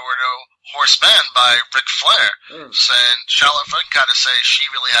horsewomen if there were no horsemen by Ric Flair. And Charlotte Flair can kind of say she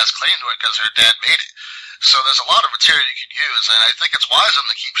really has claim to it because her dad made it. So there's a lot of material you could use, and I think it's wise of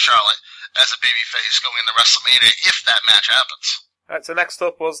them to keep Charlotte as a babyface going into WrestleMania if that match happens. Right, so next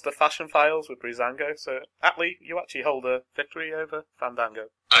up was the Fashion Files with Breezango. So, Atlee, you actually hold a victory over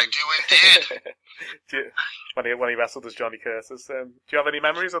Fandango. I do indeed. When he wrestled as Johnny Curtis. Do you have any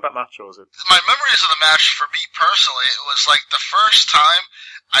memories of that match, or was it? My memories of the match, for me personally, it was like the first time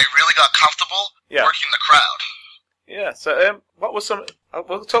I really got comfortable working the crowd. Yeah, so what was some...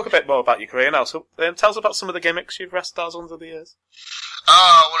 we'll talk a bit more about your career now. So tell us about some of the gimmicks you've wrestled as under the years.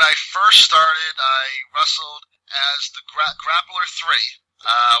 When I first started, I wrestled as the Grappler 3.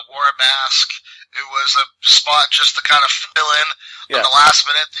 Wore a mask. It was a spot just to kind of fill in at the last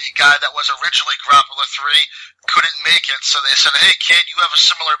minute. The guy that was originally Grappler 3 couldn't make it, so they said, hey kid, you have a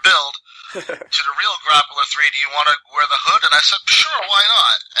similar build to the real Grappler 3. Do you want to wear the hood? And I said, sure, why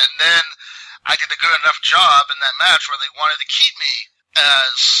not? And then I did a good enough job in that match where they wanted to keep me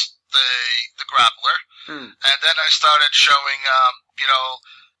as the Grappler. And then I started showing,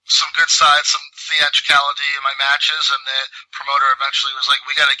 some good sides, some theatricality in my matches, and the promoter eventually was like,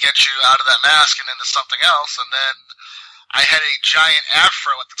 we got to get you out of that mask and into something else. And then I had a giant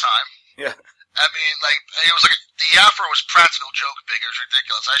afro at the time. Yeah. I mean, it was like, the afro was practical joke big. It was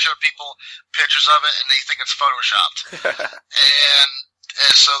ridiculous. I showed people pictures of it, and they think it's photoshopped.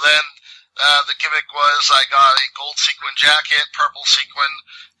 and so then the gimmick was I got a gold sequin jacket, purple sequin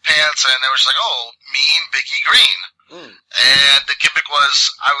pants, and they were just like, oh, mean Biggie Green. And the gimmick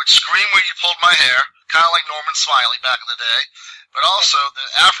was I would scream when you pulled my hair, kind of like Norman Smiley back in the day, but also the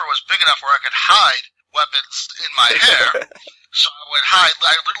afro was big enough where I could hide weapons in my hair. So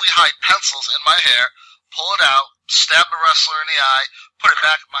I literally hide pencils in my hair, pull it out, stab the wrestler in the eye, put it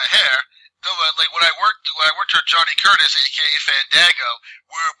back in my hair. Like when I worked with Johnny Curtis, aka Fandango,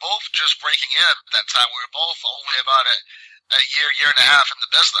 we were both just breaking in at that time. We were both only about a year and a half in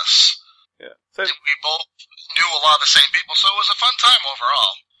the business. Yeah. So, and we both knew a lot of the same people, so it was a fun time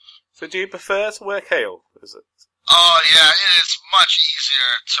overall. So do you prefer to work heel? Is it? Oh yeah, it is much easier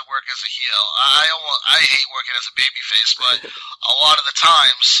to work as a heel. I hate working as a babyface, but a lot of the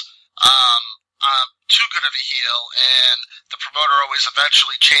times, I'm too good of a heel, and the promoter always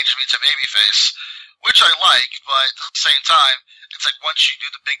eventually changes me to babyface, which I like, but at the same time, it's like once you do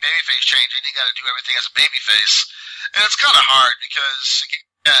the big babyface change, then you gotta do everything as a babyface. And it's kinda hard, because,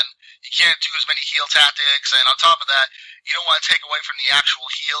 again, you can't do as many heel tactics, and on top of that, you don't want to take away from the actual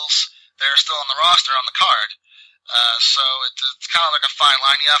heels that are still on the roster, on the card. So it's kind of like a fine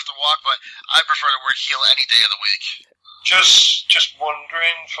line you have to walk, but I prefer to work heel any day of the week. Just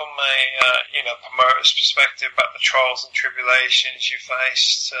wondering from a promoter's perspective about the trials and tribulations you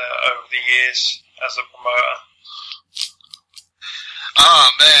faced over the years as a promoter. Oh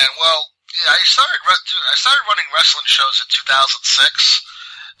man, well, yeah, I started running wrestling shows in 2006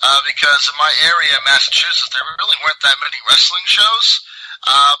 because in my area, Massachusetts, there really weren't that many wrestling shows.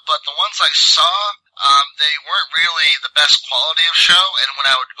 But the ones I saw, they weren't really the best quality of show. And when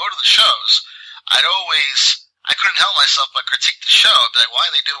I would go to the shows, I couldn't help myself but critique the show. I'd be like, why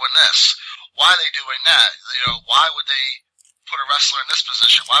are they doing this? Why are they doing that? Why would they put a wrestler in this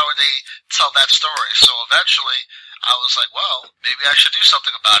position? Why would they tell that story? So eventually, I was like, well, maybe I should do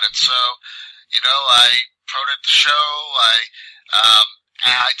something about it. So, I promoted the show.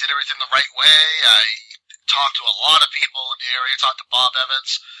 I did everything the right way. I talked to a lot of people in the area. Talked to Bob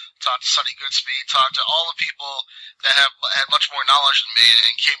Evans. Talked to Sonny Goodspeed. Talked to all the people that had much more knowledge than me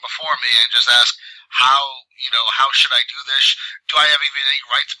and came before me and just asked, how should I do this? Do I have even any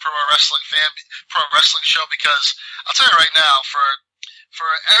right to pro wrestling show? Because I'll tell you right now, for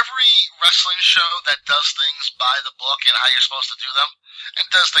every wrestling show that does things by the book and how you're supposed to do them, and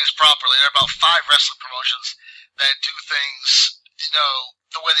does things properly, there are about 5 wrestling promotions that do things,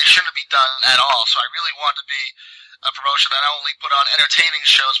 the way they shouldn't be done at all. So I really want to be a promotion that not only put on entertaining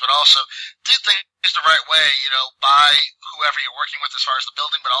shows, but also did things the right way, by whoever you're working with as far as the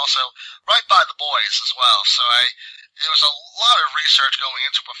building, but also right by the boys as well. So it was a lot of research going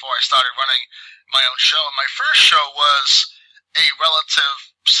into before I started running my own show. And my first show was a relative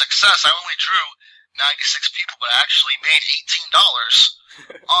success. I only drew 96 people, but I actually made $18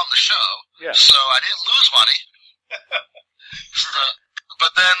 on the show. Yeah. So I didn't lose money.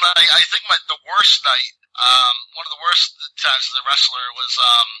 But then I think the worst night, one of the worst times as a wrestler was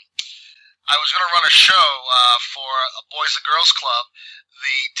I was going to run a show for a Boys and Girls Club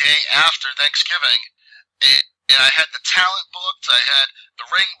the day after Thanksgiving, and I had the talent booked, I had the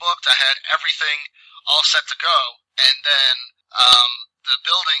ring booked, I had everything all set to go, and then the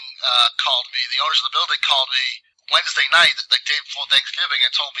building called me, the owners of the building called me Wednesday night, the day before Thanksgiving,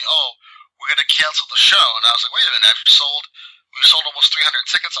 and told me, oh, we're going to cancel the show. And I was like, wait a minute, we sold almost 300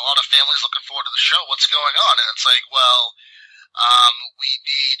 tickets, a lot of families looking forward to the show, what's going on? And it's like, well, we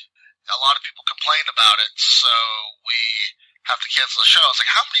need, a lot of people complained about it, so we have to cancel the show. I was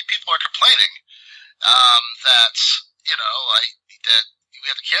like, how many people are complaining that we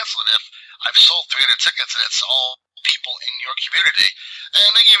have to cancel it if I've sold 300 tickets and it's all people in your community?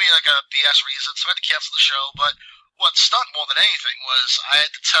 And they gave me like a BS reason, so I had to cancel the show. But what stunk more than anything was I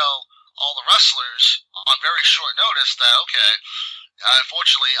had to tell all the wrestlers on very short notice that, okay,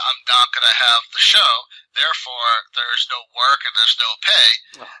 unfortunately I'm not going to have the show, therefore there's no work and there's no pay.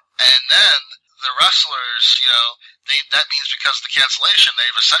 And then the wrestlers, that means because of the cancellation,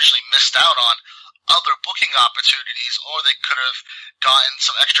 they've essentially missed out on other booking opportunities, or they could have gotten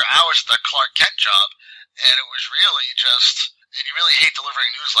some extra hours at their Clark Kent job. And it was really and you really hate delivering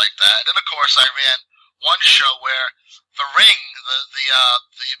news like that. And of course I ran one show where the ring,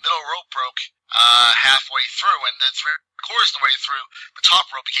 the middle rope broke halfway through, and then 3/4 of the way through, the top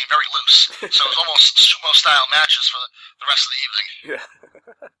rope became very loose. So it was almost sumo-style matches for the rest of the evening. Yeah.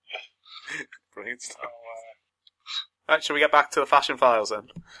 Brilliant stuff. Right, shall we get back to the Fashion Files then?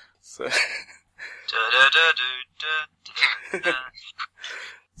 So,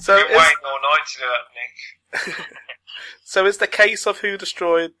 Been waiting all night to do that, Nick. So is the case of Who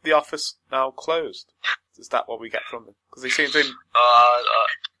Destroyed the Office now closed? Is that what we get from them? Because they seem to...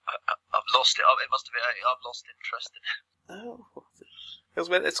 I've lost it. It must have been. I've lost interest in it. Oh, it's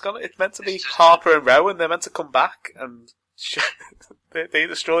meant to be Harper and Rowan. They're meant to come back and they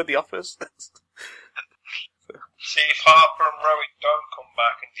destroyed the office. See, if Harper and Rowan don't come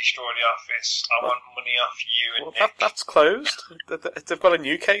back and destroy the office, I want money off you and Nick. That's closed. They've got a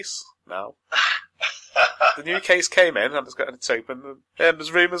new case now. The new case came in and it's open. And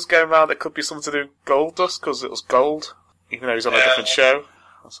there's rumours going around it could be something to do with Gold Dust because it was gold, even though he's on a different show.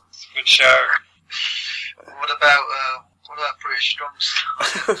 It's a good show. What about British Strong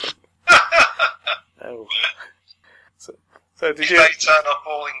Style? Oh. So did if you? they turn up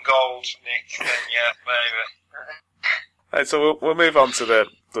all in gold, Nick, then yeah, maybe. Right, so we'll move on to the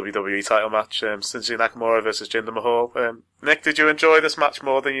WWE title match, Shinsuke Nakamura versus Jinder Mahal. Nick, did you enjoy this match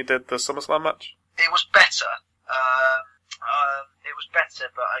more than you did the SummerSlam match? It was better. It was better,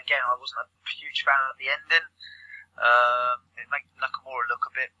 but again, I wasn't a huge fan of the ending. It made Nakamura look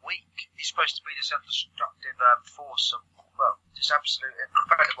a bit weak. He's supposed to be this undestructive force of, well, this absolute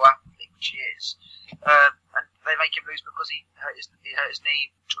incredible athlete, which he is. And they make him lose because he hurt his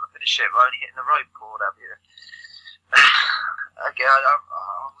knee trying to finish it by only hitting the rope or whatever. Again, I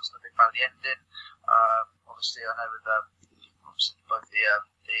wasn't a big fan of the ending. Obviously, I know with both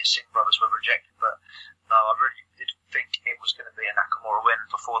the Singh brothers were rejected, but no, I really did think it was going to be a Nakamura win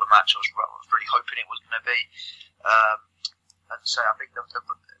before the match. I was really hoping it was going to be. And so I think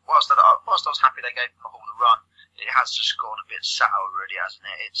whilst I was happy they gave Mahal the run, it has just gone a bit sour, really, hasn't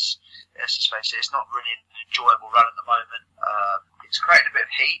it? Let's just face it, it's not really an enjoyable run at the moment. It's created a bit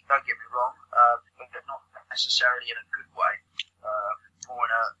of heat, don't get me wrong, but not necessarily in a good way. More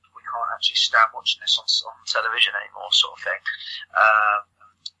in a, we can't actually stand watching this on television anymore sort of thing.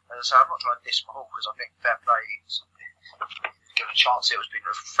 So I'm not trying to diss Mahal because I think fair play, given a chance it was been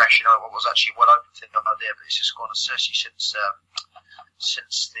refreshing. I was actually well open to the idea, but it's just gone especially since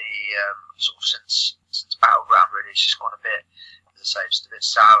Battleground, really. It's just gone a bit, as I say, just a bit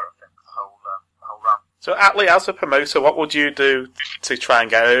sour, I think, the whole run. So, Atlee, as a promoter, what would you do to try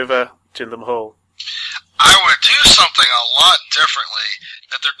and get over Jinder Mahal? I would do something a lot differently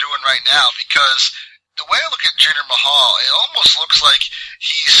that they're doing right now, because the way I look at Jinder Mahal, it almost looks like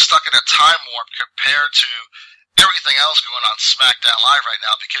he's stuck in a time warp compared to everything else going on SmackDown Live right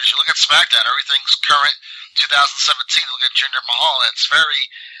now, because you look at SmackDown, everything's current 2017, look at Jinder Mahal, and it's very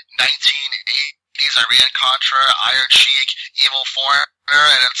 1980s Iran-Contra, Iron Sheik, Evil Foreigner,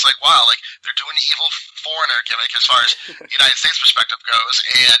 and it's like, wow, like, they're doing the Evil Foreigner gimmick as far as the United States perspective goes,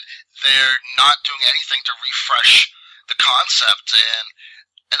 and they're not doing anything to refresh the concept,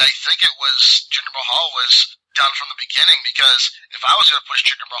 and I think it was, Jinder Mahal was done from the beginning, because if I was going to push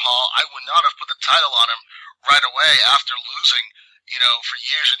Jinder Mahal, I would not have put the title on him right away after losing, for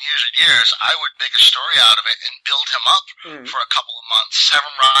years and years and years. I would make a story out of it and build him up for a couple of months, have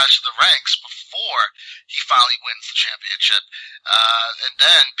him rise to the ranks before he finally wins the championship. And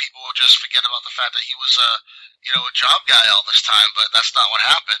then people will just forget about the fact that he was a job guy all this time, but that's not what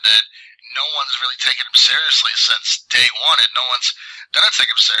happened. And no one's really taken him seriously since day one, and no one's gonna take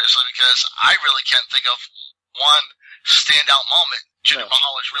him seriously because I really can't think of one standout moment Jinder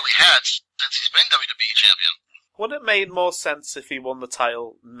Mahal has really had since he's been WWE champion. Would it make more sense if he won the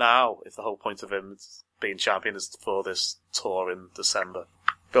title now, if the whole point of him being champion is for this tour in December?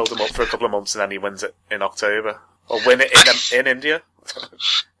 Build him up for a couple of months and then he wins it in October? Or win it in India?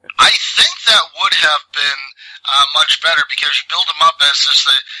 I think that would have been much better, because you build him up as just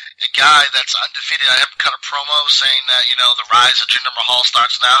a guy that's undefeated. I have cut a promo saying that, the rise of Jinder Mahal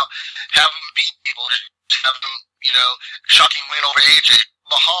starts now. Have him beat people. Have him, shocking win over AJ.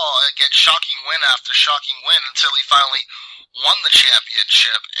 Mahal get shocking win after shocking win until he finally won the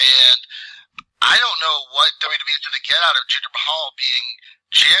championship. And I don't know what WWE is going to get out of Jinder Mahal being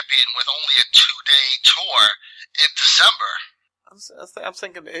champion with only a 2-day tour in December. I'm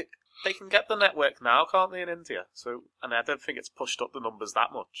thinking they can get the network now, can't they, in India? So, and I don't think it's pushed up the numbers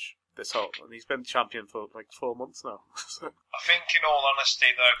that much. And he's been champion for like 4 months now. I think, in all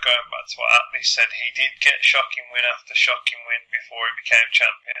honesty, though, going back to what Atlee said, he did get shocking win after shocking win before he became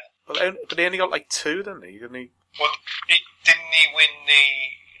champion. But he only got like 2, didn't he? Well, didn't he win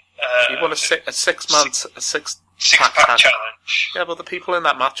the? He won a six-pack challenge. Yeah, but the people in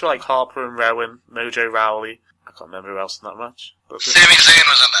that match were like Harper and Rowan, Mojo Rawley. I can't remember who else in that match. Sami Zayn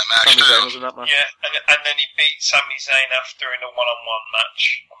was in that match, Sami Zayn was in that match. Yeah, and then he beat Sami Zayn after in a one-on-one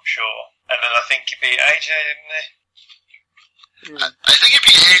match, I'm sure. And then I think he beat AJ, didn't he? I think he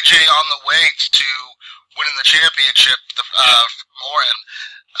beat AJ on the way to winning the championship from Orton.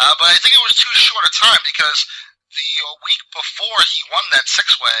 But I think it was too short a time, because the week before he won that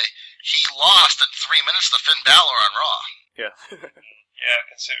 6-way, he lost in 3 minutes to Finn Balor on Raw. Yeah. Yeah, I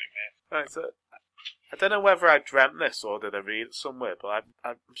can see what you mean. Right, so I don't know whether I dreamt this or did I read it somewhere, but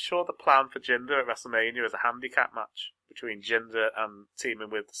I'm sure the plan for Jinder at WrestleMania is a handicap match between Jinder and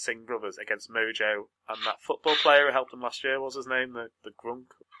teaming with the Singh brothers against Mojo and that football player who helped him last year. What was his name? The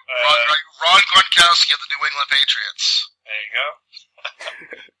Grunk? Ron Gronkowski of the New England Patriots. There you go.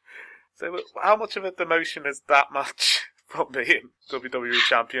 So how much of a demotion is that match from being WWE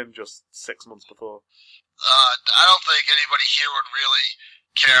champion just 6 months before? I don't think anybody here would really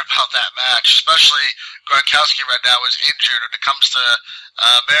care about that match, especially Gronkowski right now is injured. When it comes to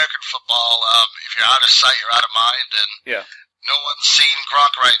American football, if you're out of sight, you're out of mind, and no one's seen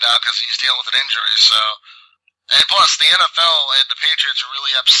Gronk right now because he's dealing with an injury. So, and plus, the NFL and the Patriots are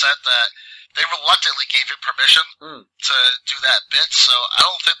really upset that they reluctantly gave him permission to do that bit. So, I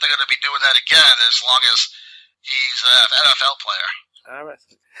don't think they're going to be doing that again as long as he's an NFL player. All right.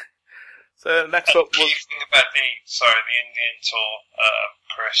 So next up was... The key thing about the Indian tour,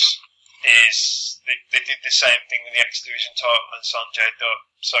 Chris, is they did the same thing with the X Division title and Sanjay Dutt,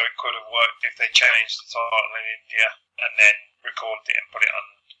 so it could have worked if they changed the title in India and then recorded it and put it on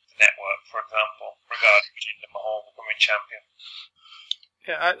the network, for example, regarding Jinder Mahal becoming champion.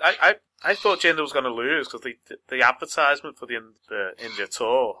 Yeah, I thought Jinder was going to lose because the advertisement for the India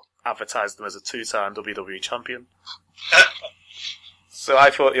tour advertised him as a 2-time WWE champion. So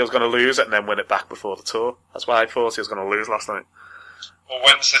I thought he was going to lose it and then win it back before the tour. That's why I thought he was going to lose last night. Well,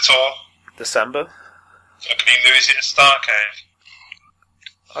 when's the tour? December. So can he lose it at Starrcade?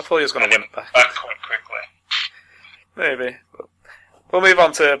 I thought he was going to win it back. Back quite quickly. Maybe. We'll move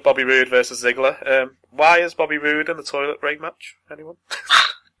on to Bobby Roode versus Ziggler. Why is Bobby Roode in the toilet break match? Anyone?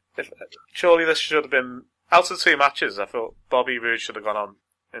 Surely this should have been... Out of the two matches, I thought Bobby Roode should have gone on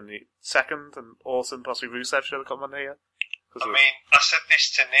in the second, and Orton, possibly Rusev, should have come on here. I mean, I said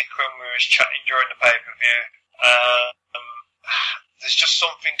this to Nick when we was chatting during the pay-per-view. There's just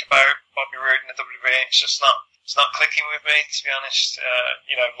something about Bobby Roode in the WWE. It's not clicking with me, to be honest.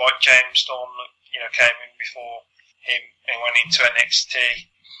 Like James Storm, came in before him and went into NXT.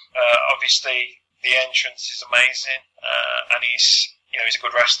 Obviously, the entrance is amazing, and he's a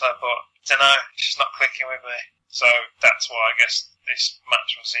good wrestler, but I don't know, it's just not clicking with me. So that's why I guess this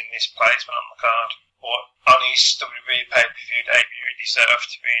match was in this placement on the card. But on his WWE pay-per-view debut, he deserved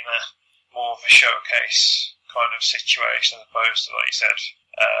to be in a more of a showcase kind of situation as opposed to, like you said,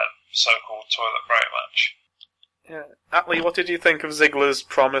 so-called toilet break match. Yeah. Atlee, what did you think of Ziggler's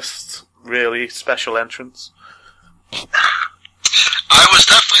promised really special entrance? I was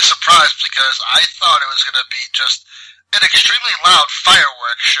definitely surprised because I thought it was going to be just an extremely loud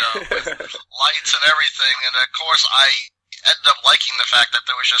fireworks show with lights and everything, and of course I ended up liking the fact that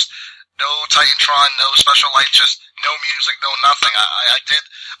there was just no Titantron, no special lights, just no music, no nothing.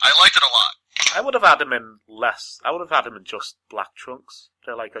 I liked it a lot. I would have had him in less. I would have had him in just black trunks.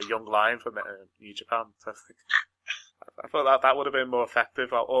 They're like a young lion from New Japan. I thought that would have been more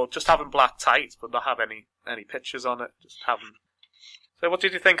effective. Or just having black tights, but not have any pictures on it. Just having. So, what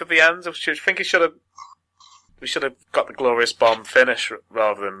did you think of the end? Do you think we should have got the glorious bomb finish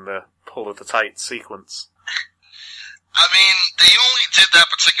rather than the pull of the tight sequence? I mean, they only did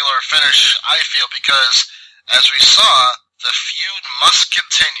that particular finish, I feel, because, as we saw, the feud must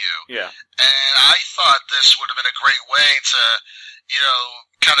continue. Yeah. And I thought this would have been a great way to,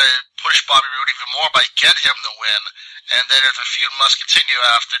 kind of push Bobby Roode even more by getting him the win. And then if the feud must continue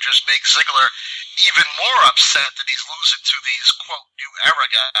after, just make Ziggler even more upset that he's losing to these, quote, new era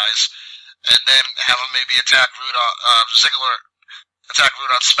guys. And then have him maybe attack Roode on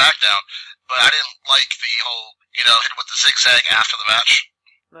SmackDown. But I didn't like the whole, hit him with the zigzag after the match.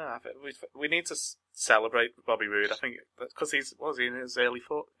 No, I think we need to celebrate Bobby Roode. I think because he's in his early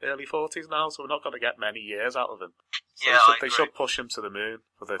 40s now, so we're not going to get many years out of him. So they should push him to the moon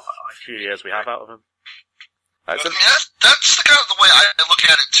for the few years we have out of him. That's the kind of the way I look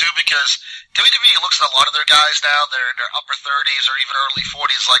at it too, because WWE looks at a lot of their guys now. They're in their upper 30s or even early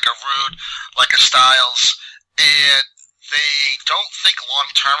 40s, like a Roode, like a Styles, and they don't think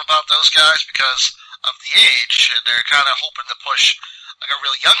long term about those guys because of the age, and they're kind of hoping to push like a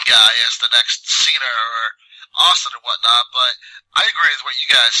really young guy as the next Cena or Austin or whatnot. But I agree with what you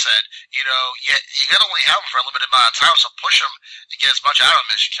guys said. You can only have him for a limited amount of time, so push him and get as much out of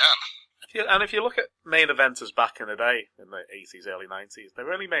him as you can. And if you look at main eventers back in the day, in the 80s, early 90s, they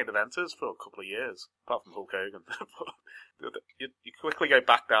were only main eventers for a couple of years, apart from Hulk Hogan. you quickly go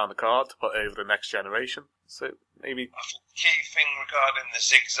back down the card to put over the next generation. So maybe... I think the key thing regarding the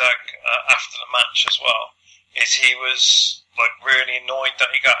zigzag after the match as well is he was really annoyed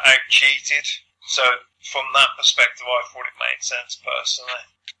that he got out-cheated. So from that perspective, I thought it made sense personally.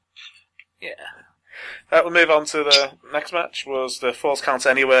 Yeah. We'll move on to the next match. Was the Falls Count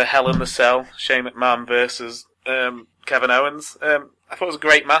Anywhere Hell in the Cell, Shane McMahon versus Kevin Owens. I thought it was a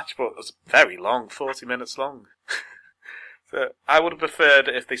great match, but it was very long, 40 minutes long. So I would have preferred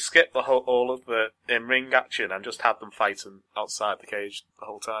if they skipped all of the in-ring action and just had them fighting outside the cage the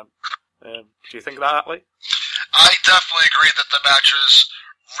whole time. Do you think of that, Atlee? I definitely agree that the match was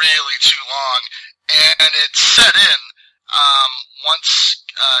really too long, and it set in once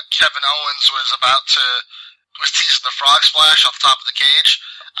Kevin Owens was teasing the frog splash off the top of the cage.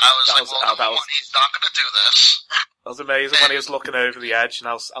 I was he's not going to do this. That was amazing when he was looking over the edge, and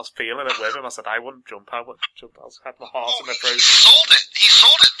I was feeling it with him. I said, I wouldn't jump. I had my heart in my throat. He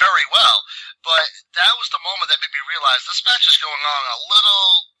sold it very well, but that was the moment that made me realize this match is going on a little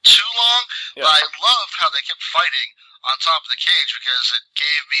too long. Yeah. But I loved how they kept fighting on top of the cage because it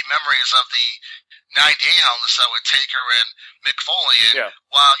gave me memories of the 98 Hell in the Cell with Taker and Mick Foley. And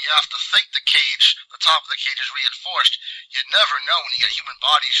while you have to think the top of the cage is reinforced, you never know when you get human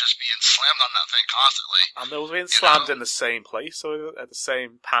bodies just being slammed on that thing constantly. And they were being slammed in the same place, or at the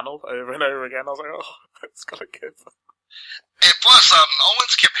same panel over and over again. I was like, oh, it's got to give. And plus,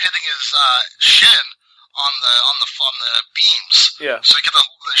 Owens kept hitting his shin on the beams. Yeah. So he kept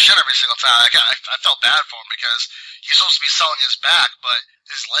holding the shin every single time. I felt bad for him because he's supposed to be selling his back, but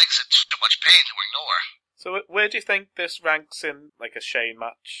his legs had too much pain to ignore. So where do you think this ranks in, like, a Shane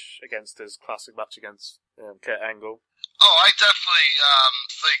match against his classic match against Kurt Angle? Oh, I definitely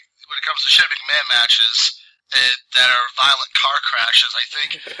think when it comes to Shane McMahon matches that are violent car crashes, I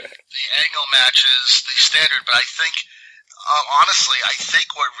think the Angle match is the standard, but I think, honestly,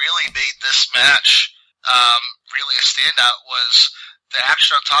 what really made this match really a standout was the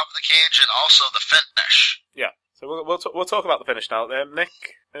action on top of the cage and also the finish. Yeah. So we'll talk about the finish now. Nick,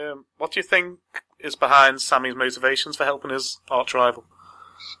 what do you think is behind Sammy's motivations for helping his arch rival?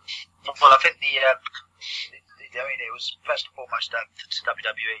 Well, I think it was first and foremost to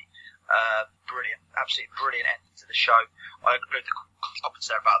WWE. Brilliant, absolutely brilliant ending to the show. I agree with the comments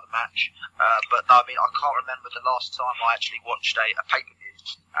there about the match, but no, I mean, I can't remember the last time I actually watched a pay-per-view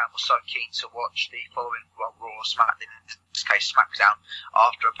and was so keen to watch the following Raw or SmackDown, in this case SmackDown,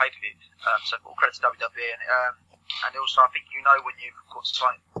 after a pay-per-view. So all credit to WWE, and also I think when you've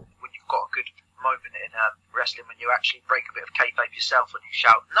got a good moment in wrestling when you actually break a bit of kayfabe yourself when you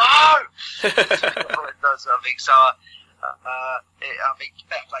shout no. It does, I think so.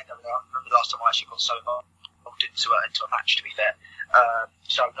 Fair play. I remember the last time I actually got so involved into a match. To be fair,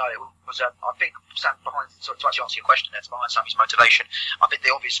 so no, it was. I think to actually answer your question, that's behind Sammy's motivation. I think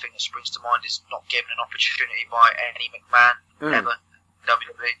the obvious thing that springs to mind is not given an opportunity by any McMahon ever.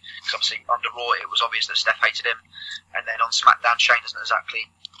 WWE, because obviously under Raw it was obvious that Steph hated him, and then on SmackDown Shane hasn't exactly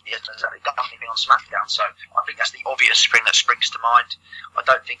done anything on SmackDown, so I think that's the obvious thing that springs to mind. I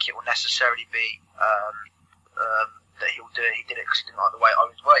don't think it will necessarily be that he'll do it. He did it because he didn't like the way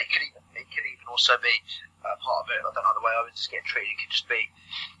Owens worked. It could even also be part of it. I don't like the way Owens is getting treated. It could just be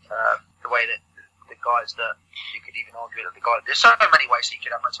the way that the guys that you could even argue that the guy. There's so many ways he could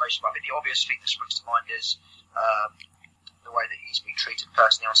have motivation, but I think the obvious thing that springs to mind is the way that he's been treated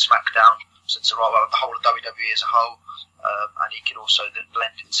personally on SmackDown since the whole of WWE as a whole, and he could also then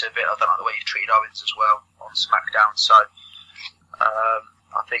blend into a bit. I don't know the way he treated Owens as well on SmackDown. So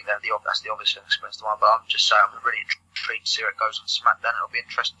I think that's the obvious thing that springs to mind. But I'm just saying, I'm really intrigued to see how it goes on SmackDown. It'll be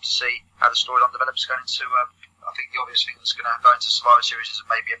interesting to see how the storyline develops going into. I think the obvious thing that's going to go into Survivor Series is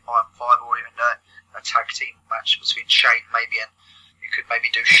maybe a 5-5 or even a tag team match between Shane maybe, and you could maybe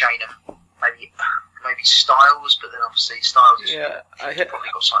do Shane and maybe Styles, but then obviously Styles is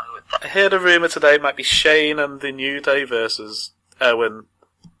probably got something with that. I heard a rumour today it might be Shane and the New Day versus Owens,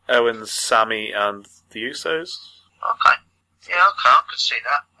 Sammy, and the Usos. Okay. Yeah, okay, I could see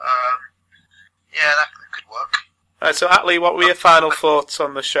that. That could work. Alright, so Atlee, what were your final thoughts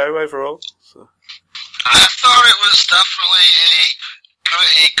on the show overall? I thought it was definitely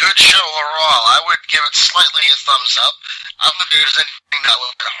a good show overall. I would give it slightly a thumbs up. I don't think there's anything that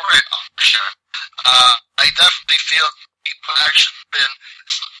would hurt it on the show. I definitely feel people actually been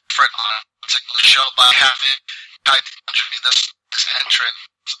different on a particular show by having this entrant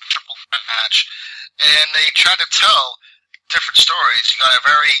triple threat match, and they try to tell different stories. You got a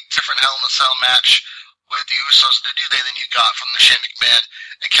very different Hell in a Cell match with the Usos and the New Day than you got from the Shane McMahon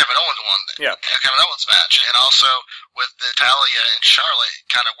and Kevin Owens one. Yeah. Kevin Owens match, and also with Natalya and Charlotte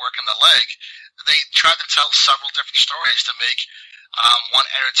kind of working the leg. They tried to tell several different stories to make one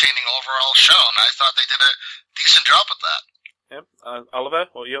entertaining overall show, and I thought they did a decent job with that. Yep.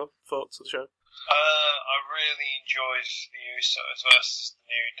 Oliver, what are your thoughts of the show? I really enjoyed the Usos versus the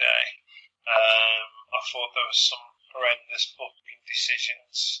New Day. I thought there was some horrendous booking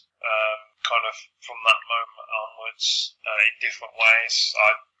decisions kind of from that moment onwards in different ways.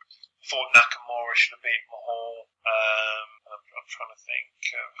 I thought Nakamura should have beat Mahal. I'm trying to think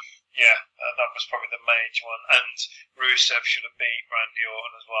of, that was probably the major one. And Rusev should have beat Randy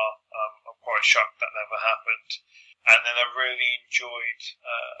Orton as well. I'm quite shocked that never happened. And then I really enjoyed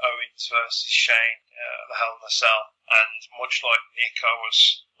Owens versus Shane, the Hell in a Cell. And much like Nick,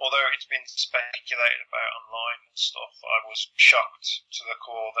 although it's been speculated about online and stuff, I was shocked to the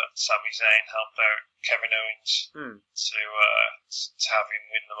core that Sami Zayn helped out Kevin Owens to have him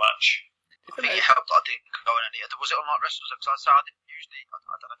win the match. I think it helped that I didn't go in any. Was it on like wrestlers? Because I didn't usually. I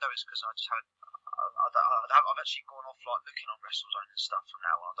don't know. It's because I just haven't. I've actually gone off like looking on WrestleZone and stuff from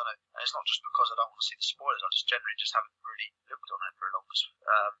now on. I don't know. And it's not just because I don't want to see the spoilers. I just generally just haven't really looked on it for a long.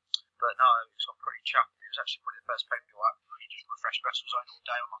 But no, it was pretty chuffed. It was actually probably the first pay-per-view I really just refreshed WrestleZone all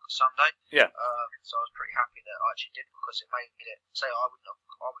day on like a Sunday. Yeah. So I was pretty happy that I actually did because it made it. Say I wouldn't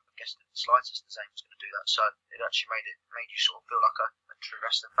have guessed in the slightest that Zayn was going to do that. So it actually made you sort of feel like a true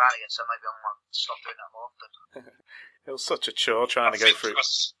wrestling fan again. So maybe I might stop doing that more often. It was such a chore trying to go through.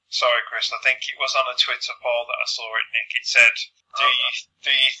 Sorry, Chris. I think it was on a Twitter poll that I saw it, Nick. It said,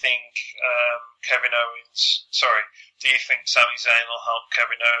 "Do you think Kevin Owens? Sorry, do you think Sami Zayn will help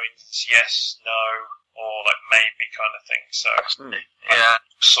Kevin Owens? Yes, no, or like maybe kind of thing." So I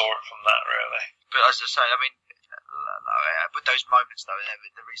saw it from that really. But as I say, I mean, with those moments though,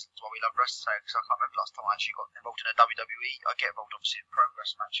 the reasons why we love wrestling, because I can't remember last time I actually got involved in a WWE. I get involved obviously in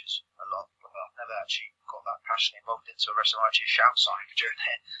progress matches a lot, but I've never actually got that passionate involved into a wrestling. I actually shout sign during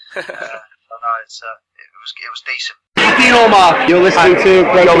it. I know it was decent. You're listening to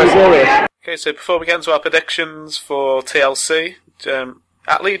Broken Glorious. Okay, so before we get into our predictions for TLC,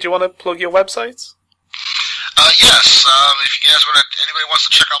 Atlee, do you want to plug your website? Yes, if you guys anybody wants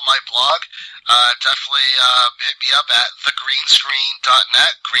to check out my blog, definitely hit me up at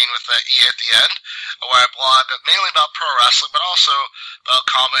thegreenscreen.net, green with the E at the end, where I blog mainly about pro wrestling, but also about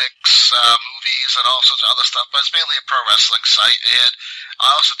comics, movies, and all sorts of other stuff. But it's mainly a pro wrestling site, and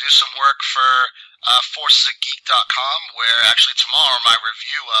I also do some work for forcesofgeek.com, where actually tomorrow my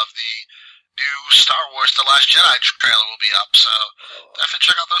review of the new Star Wars The Last Jedi trailer will be up, so definitely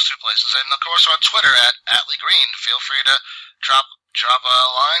check out those two places. And of course on Twitter at Atlee Green. Feel free to drop a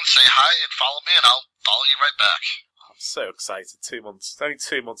line, say hi, and follow me, and I'll follow you right back. I'm so excited. 2 months. Only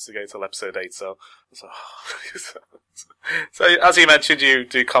 2 months to go till episode 8, so as you mentioned, you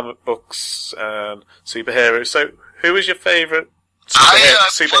do comic books and superheroes. So who is your favourite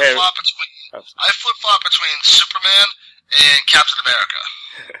superhero? I flip-flop between Superman and Captain America.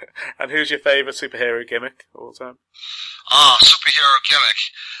 And who's your favourite superhero gimmick of all time? Superhero gimmick.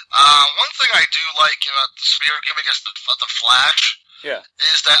 One thing I do like about the superhero gimmick is the Flash. Yeah.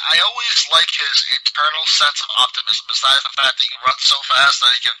 Is that I always like his eternal sense of optimism. Besides the fact that he can run so fast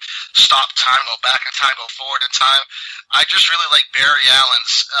that he can stop time, go back in time, go forward in time. I just really like Barry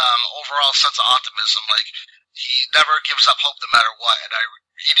Allen's overall sense of optimism. Like, he never gives up hope no matter what. And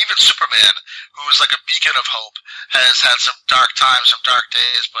even Superman, who is like a beacon of hope, has had some dark times, some dark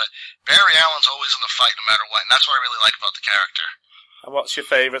days, but Barry Allen's always in the fight no matter what, and that's what I really like about the character. And what's your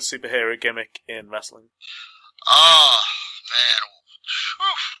favourite superhero gimmick in wrestling? Oh, man.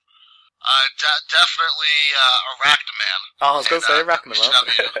 Definitely Arachnaman. I was going to say Arachnaman.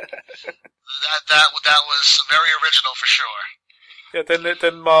 that was very original for sure. Yeah,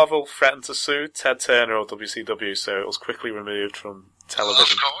 then Marvel threatened to sue Ted Turner or WCW, so it was quickly removed from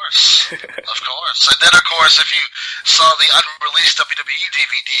television. Of course. Of course. And then, of course, if you saw the unreleased WWE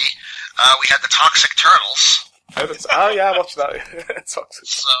DVD, we had the Toxic Turtles. Oh yeah, I watched that. Toxic.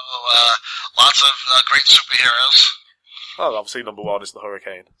 So, lots of great superheroes. Well, obviously number one is the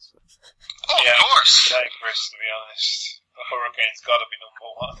Hurricane. Oh, yeah, of course. Yeah, Chris, to be honest. The Hurricane's got to be number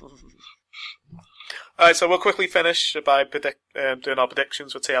one. Alright, so we'll quickly finish by doing our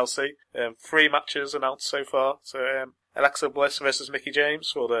predictions for TLC. 3 matches announced so far. So, Alexa Bliss versus Mickie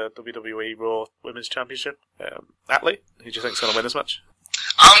James for the WWE Raw Women's Championship. Atlee, who do you think's going to win this match?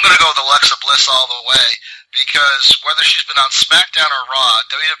 I'm going to go with Alexa Bliss all the way, because whether she's been on SmackDown or Raw,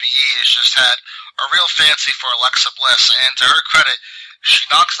 WWE has just had a real fancy for Alexa Bliss, and to her credit, she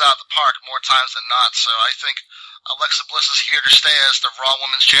knocks it out of the park more times than not, so I think Alexa Bliss is here to stay as the Raw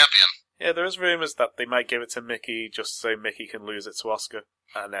Women's Champion. Yeah, there is rumours that they might give it to Mickie just so Mickie can lose it to Asuka,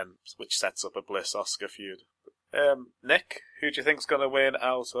 and then which sets up a Bliss-Asuka feud. Nick, who do you think's going to win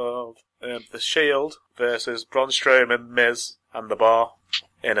out of the Shield versus Braun Strowman, Miz, and The Bar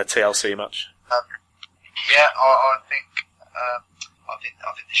in a TLC match? I think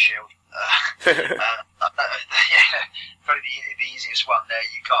the Shield. Probably the easiest one there.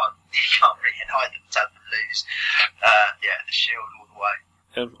 You can't really hide them, have them lose. The Shield all the way.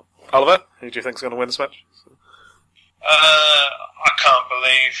 Oliver, who do you think's going to win this match? I can't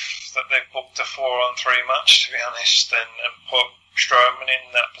believe that they booked a 4-on-3 match, to be honest, and put Strowman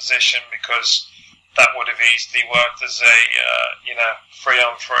in that position, because that would have easily worked as a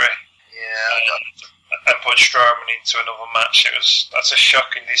 3-on-3. Yeah. And put Strowman into another match. That's a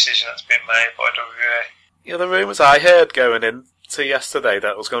shocking decision that's been made by WWE. Yeah, the rumours I heard going into yesterday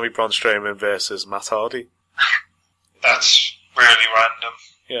that it was going to be Braun Strowman versus Matt Hardy. That's really random.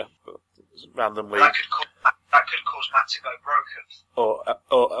 Yeah, randomly. That could cause Matt to go broken. Or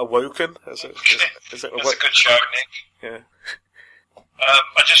awoken. Is it That's a good show, Nick. Yeah.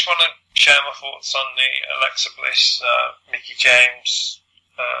 I just want to share my thoughts on the Alexa Bliss, Mickie James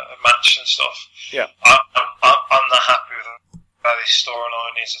match and stuff. Yeah. I'm not happy with how this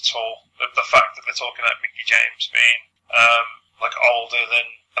storyline is at all. The fact that they're talking about Mickie James being older than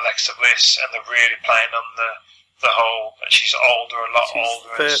Alexa Bliss, and they're really playing on the whole that she's older, a lot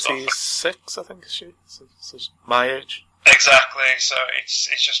older. She's 36, I think. She's my age. Exactly. So it's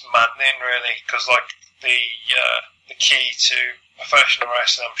just maddening, really, because the key to professional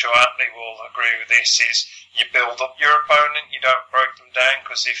wrestling, I'm sure Anthony will agree with this, is you build up your opponent, you don't break them down,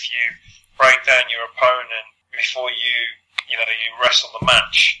 because if you break down your opponent before you wrestle the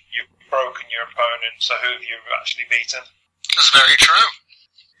match, you've broken your opponent, so who have you actually beaten? That's very true.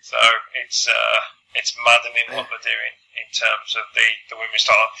 So it's maddening what they're doing in terms of the women's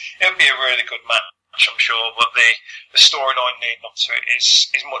title. It'll be a really good match, I'm sure, but the storyline leading up to it is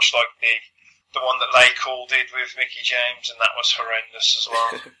much like the one that Lay Cool did with Mickie James, and that was horrendous as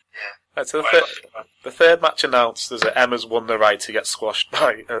well. Yeah. So the third match announced is that Emma's won the right to get squashed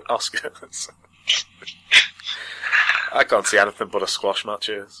by Asuka. I can't see anything but a squash match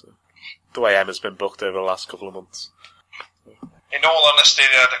here. So. The way Emma's been booked over the last couple of months. In all honesty,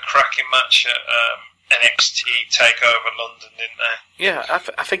 they had a cracking match at NXT TakeOver London, didn't they? Yeah,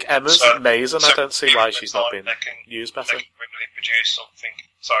 I think Emma's amazing. I don't see why she's not being used better. They can really produce something.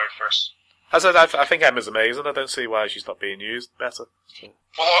 Sorry, Chris. I think Emma's amazing. I don't see why she's not being used better. So.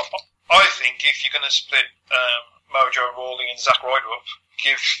 Well, I think if you're going to split Mojo Rawley and Zack Ryder up,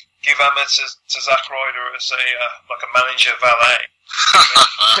 give Emma to Zack Ryder as a manager valet,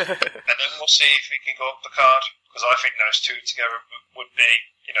 and then we'll see if we can go up the card. Because I think those two together would be,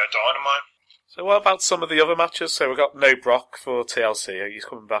 dynamite. So what about some of the other matches? So we've got no Brock for TLC. He's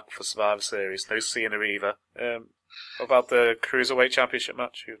coming back for Survivor Series. No Cena either. What about the Cruiserweight Championship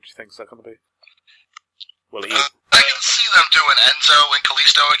match? Who do you think is that going to be? I can see them doing Enzo and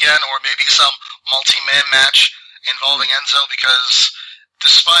Kalisto again, or maybe some multi-man match involving Enzo, because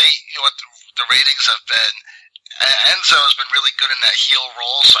despite what the ratings have been, Enzo has been really good in that heel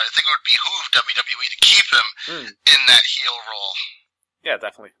role, so I think it would behoove WWE to keep him in that heel role. Yeah,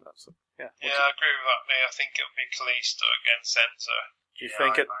 definitely. I agree with that, mate. I think it'll be Kalisto against Enzo. Do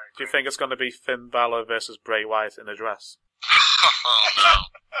you think it's going to be Finn Balor versus Bray Wyatt in a dress? Oh, no.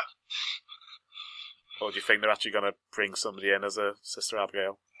 Or do you think they're actually going to bring somebody in as a Sister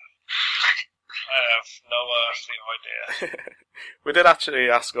Abigail? I have no earthly idea. We did actually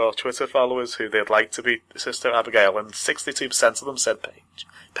ask our Twitter followers who they'd like to be Sister Abigail, and 62% of them said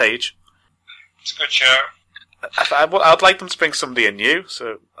Paige. It's a good show. I'd like them to bring somebody in new,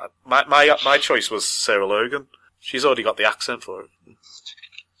 so my choice was Sarah Logan. She's already got the accent for it.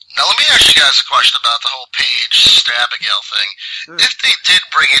 Now let me ask you guys a question about the whole Paige Sister Abigail thing. If they did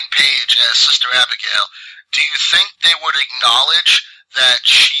bring in Paige as Sister Abigail, do you think they would acknowledge that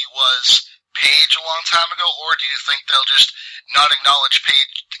she was Paige a long time ago, or do you think they'll just not acknowledge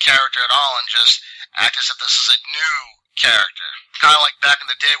Paige, the character, at all, and just act as if this is a new character? Kind of like back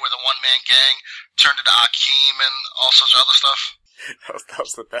in the day where the one-man gang turned into Akeem and all sorts of other stuff. That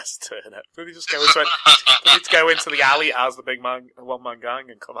was the best turn out. Did he just go into the alley as the big man, one-man gang,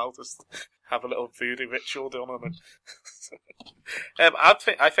 and come out just have a little voodoo ritual done on him? I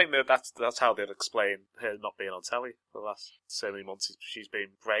think that's how they'd explain her not being on telly for the last so many months. She's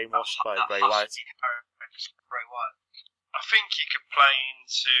been brainwashed by Bray Wyatt. I think you could play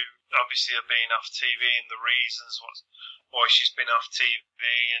into obviously her being off TV and the reasons why she's been off TV,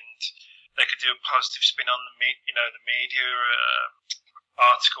 and they could do a positive spin on the media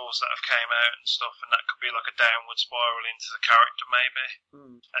articles that have came out and stuff, and that could be like a downward spiral into the character maybe,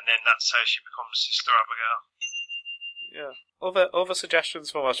 and then that's how she becomes Sister Abigail. Yeah. Other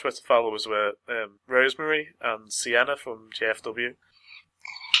suggestions from our Twitter followers were Rosemary and Sienna from JFW.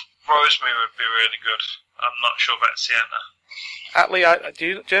 Rosemary would be really good. I'm not sure about Sienna. Atlee, do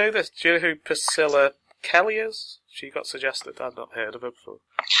you know this? Do you know who Priscilla Kelly is? She got suggested. I've not heard of her before.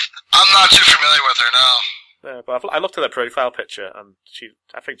 I'm not too familiar with her now. Yeah, but I looked at her profile picture, and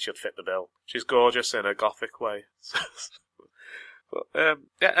I think she'd fit the bill. She's gorgeous in a gothic way. But,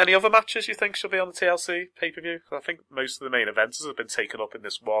 yeah, any other matches you think should be on the TLC pay-per-view? I think most of the main events have been taken up in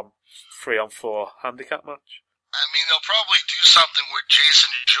this one 3-on-4 handicap match. I mean, they'll probably do something with Jason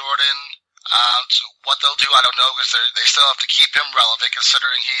Jordan. So what they'll do, I don't know, because they still have to keep him relevant,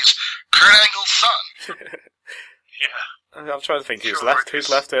 considering he's Kurt Angle's son. Yeah. I'm trying to think who's left. Who's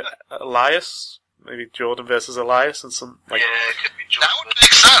left? Elias? Maybe Jordan versus Elias and some like. Yeah, it could be Jordan. That would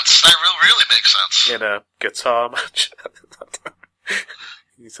make sense. That really makes sense. In a guitar match.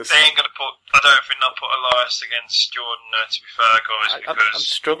 They ain't gonna put. I don't think they'll put Elias against Jordan. To be fair, guys, because I'm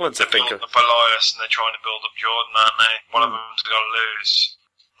struggling to think of. They're building up Elias and they're trying to build up Jordan, aren't they? One of them's got to lose.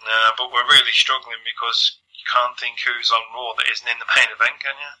 But we're really struggling because you can't think who's on Raw that isn't in the main event,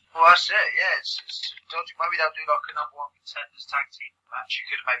 can you? Well, that's it. Yeah, it's dodgy. Maybe they'll do like a number one contenders tag team match. You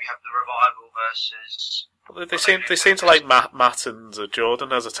could maybe have the Revival versus. Well, they seem to like Matt and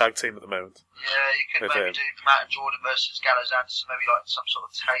Jordan as a tag team at the moment. Yeah, you could maybe do Matt and Jordan versus Gallows Anderson, maybe like some sort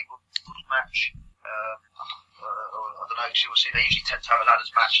of table match. I don't know, because you'll see they usually tend to have a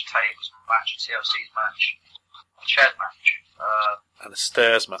ladders match, a tables match, a TLC's match, a chairs match. And a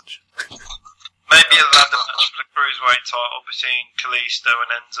stairs match. Maybe a ladder match for the Cruiserweight title between Kalisto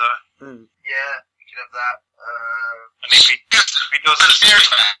and Enzo. Yeah, you could have that. And if he does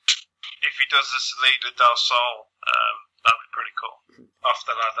this leader Del Sol, that'd be pretty cool. Off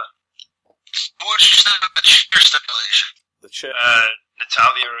the ladder. Which is the chair stipulation? The chair.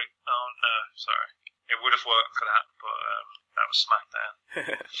 Natalia. Oh no, sorry. It would have worked for that, but that was SmackDown.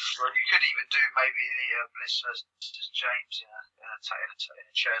 Well, you could even do maybe the Bliss versus James in a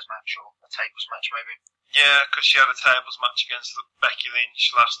chairs match or a tables match, maybe. Yeah, because she had a tables match against Becky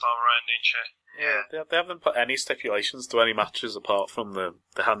Lynch last time around, didn't she? Yeah, they haven't put any stipulations to any matches apart from the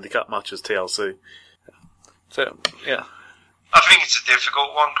handicap matches TLC. So, yeah. I think it's a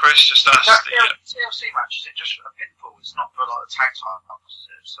difficult one, Chris. Just ask TLC match, is it just a pinfall? It's not for like a tag time match,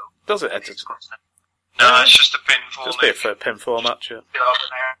 is it? So does it? No, it's just a pinfall. Just be a pinfall match, yeah. When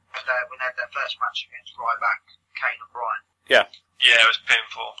they had their first match against Ryback, Kane and Bryan. Yeah. Yeah, it was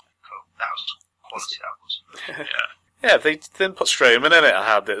pinfall. Cool. That was quality, that was. Yeah. Yeah, if they didn't put Strowman in it, I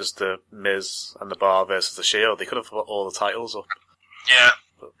had it as the Miz and the Bar versus the Shield. They could have put all the titles up. Yeah.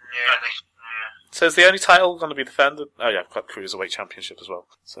 So is the only title going to be defended? Oh yeah, I've got Cruiserweight Championship as well.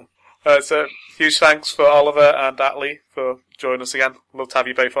 So huge thanks for Oliver and Atlee for joining us again. Love to have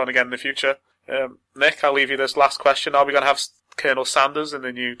you both on again in the future. Nick, I'll leave you this last question. Are we going to have Colonel Sanders in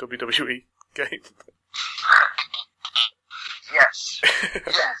the new WWE game? Yes.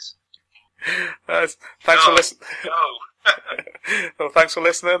 Yes. Thanks for listening. No. Well, thanks for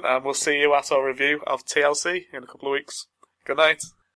listening, and we'll see you at our review of TLC in a couple of weeks. Good night.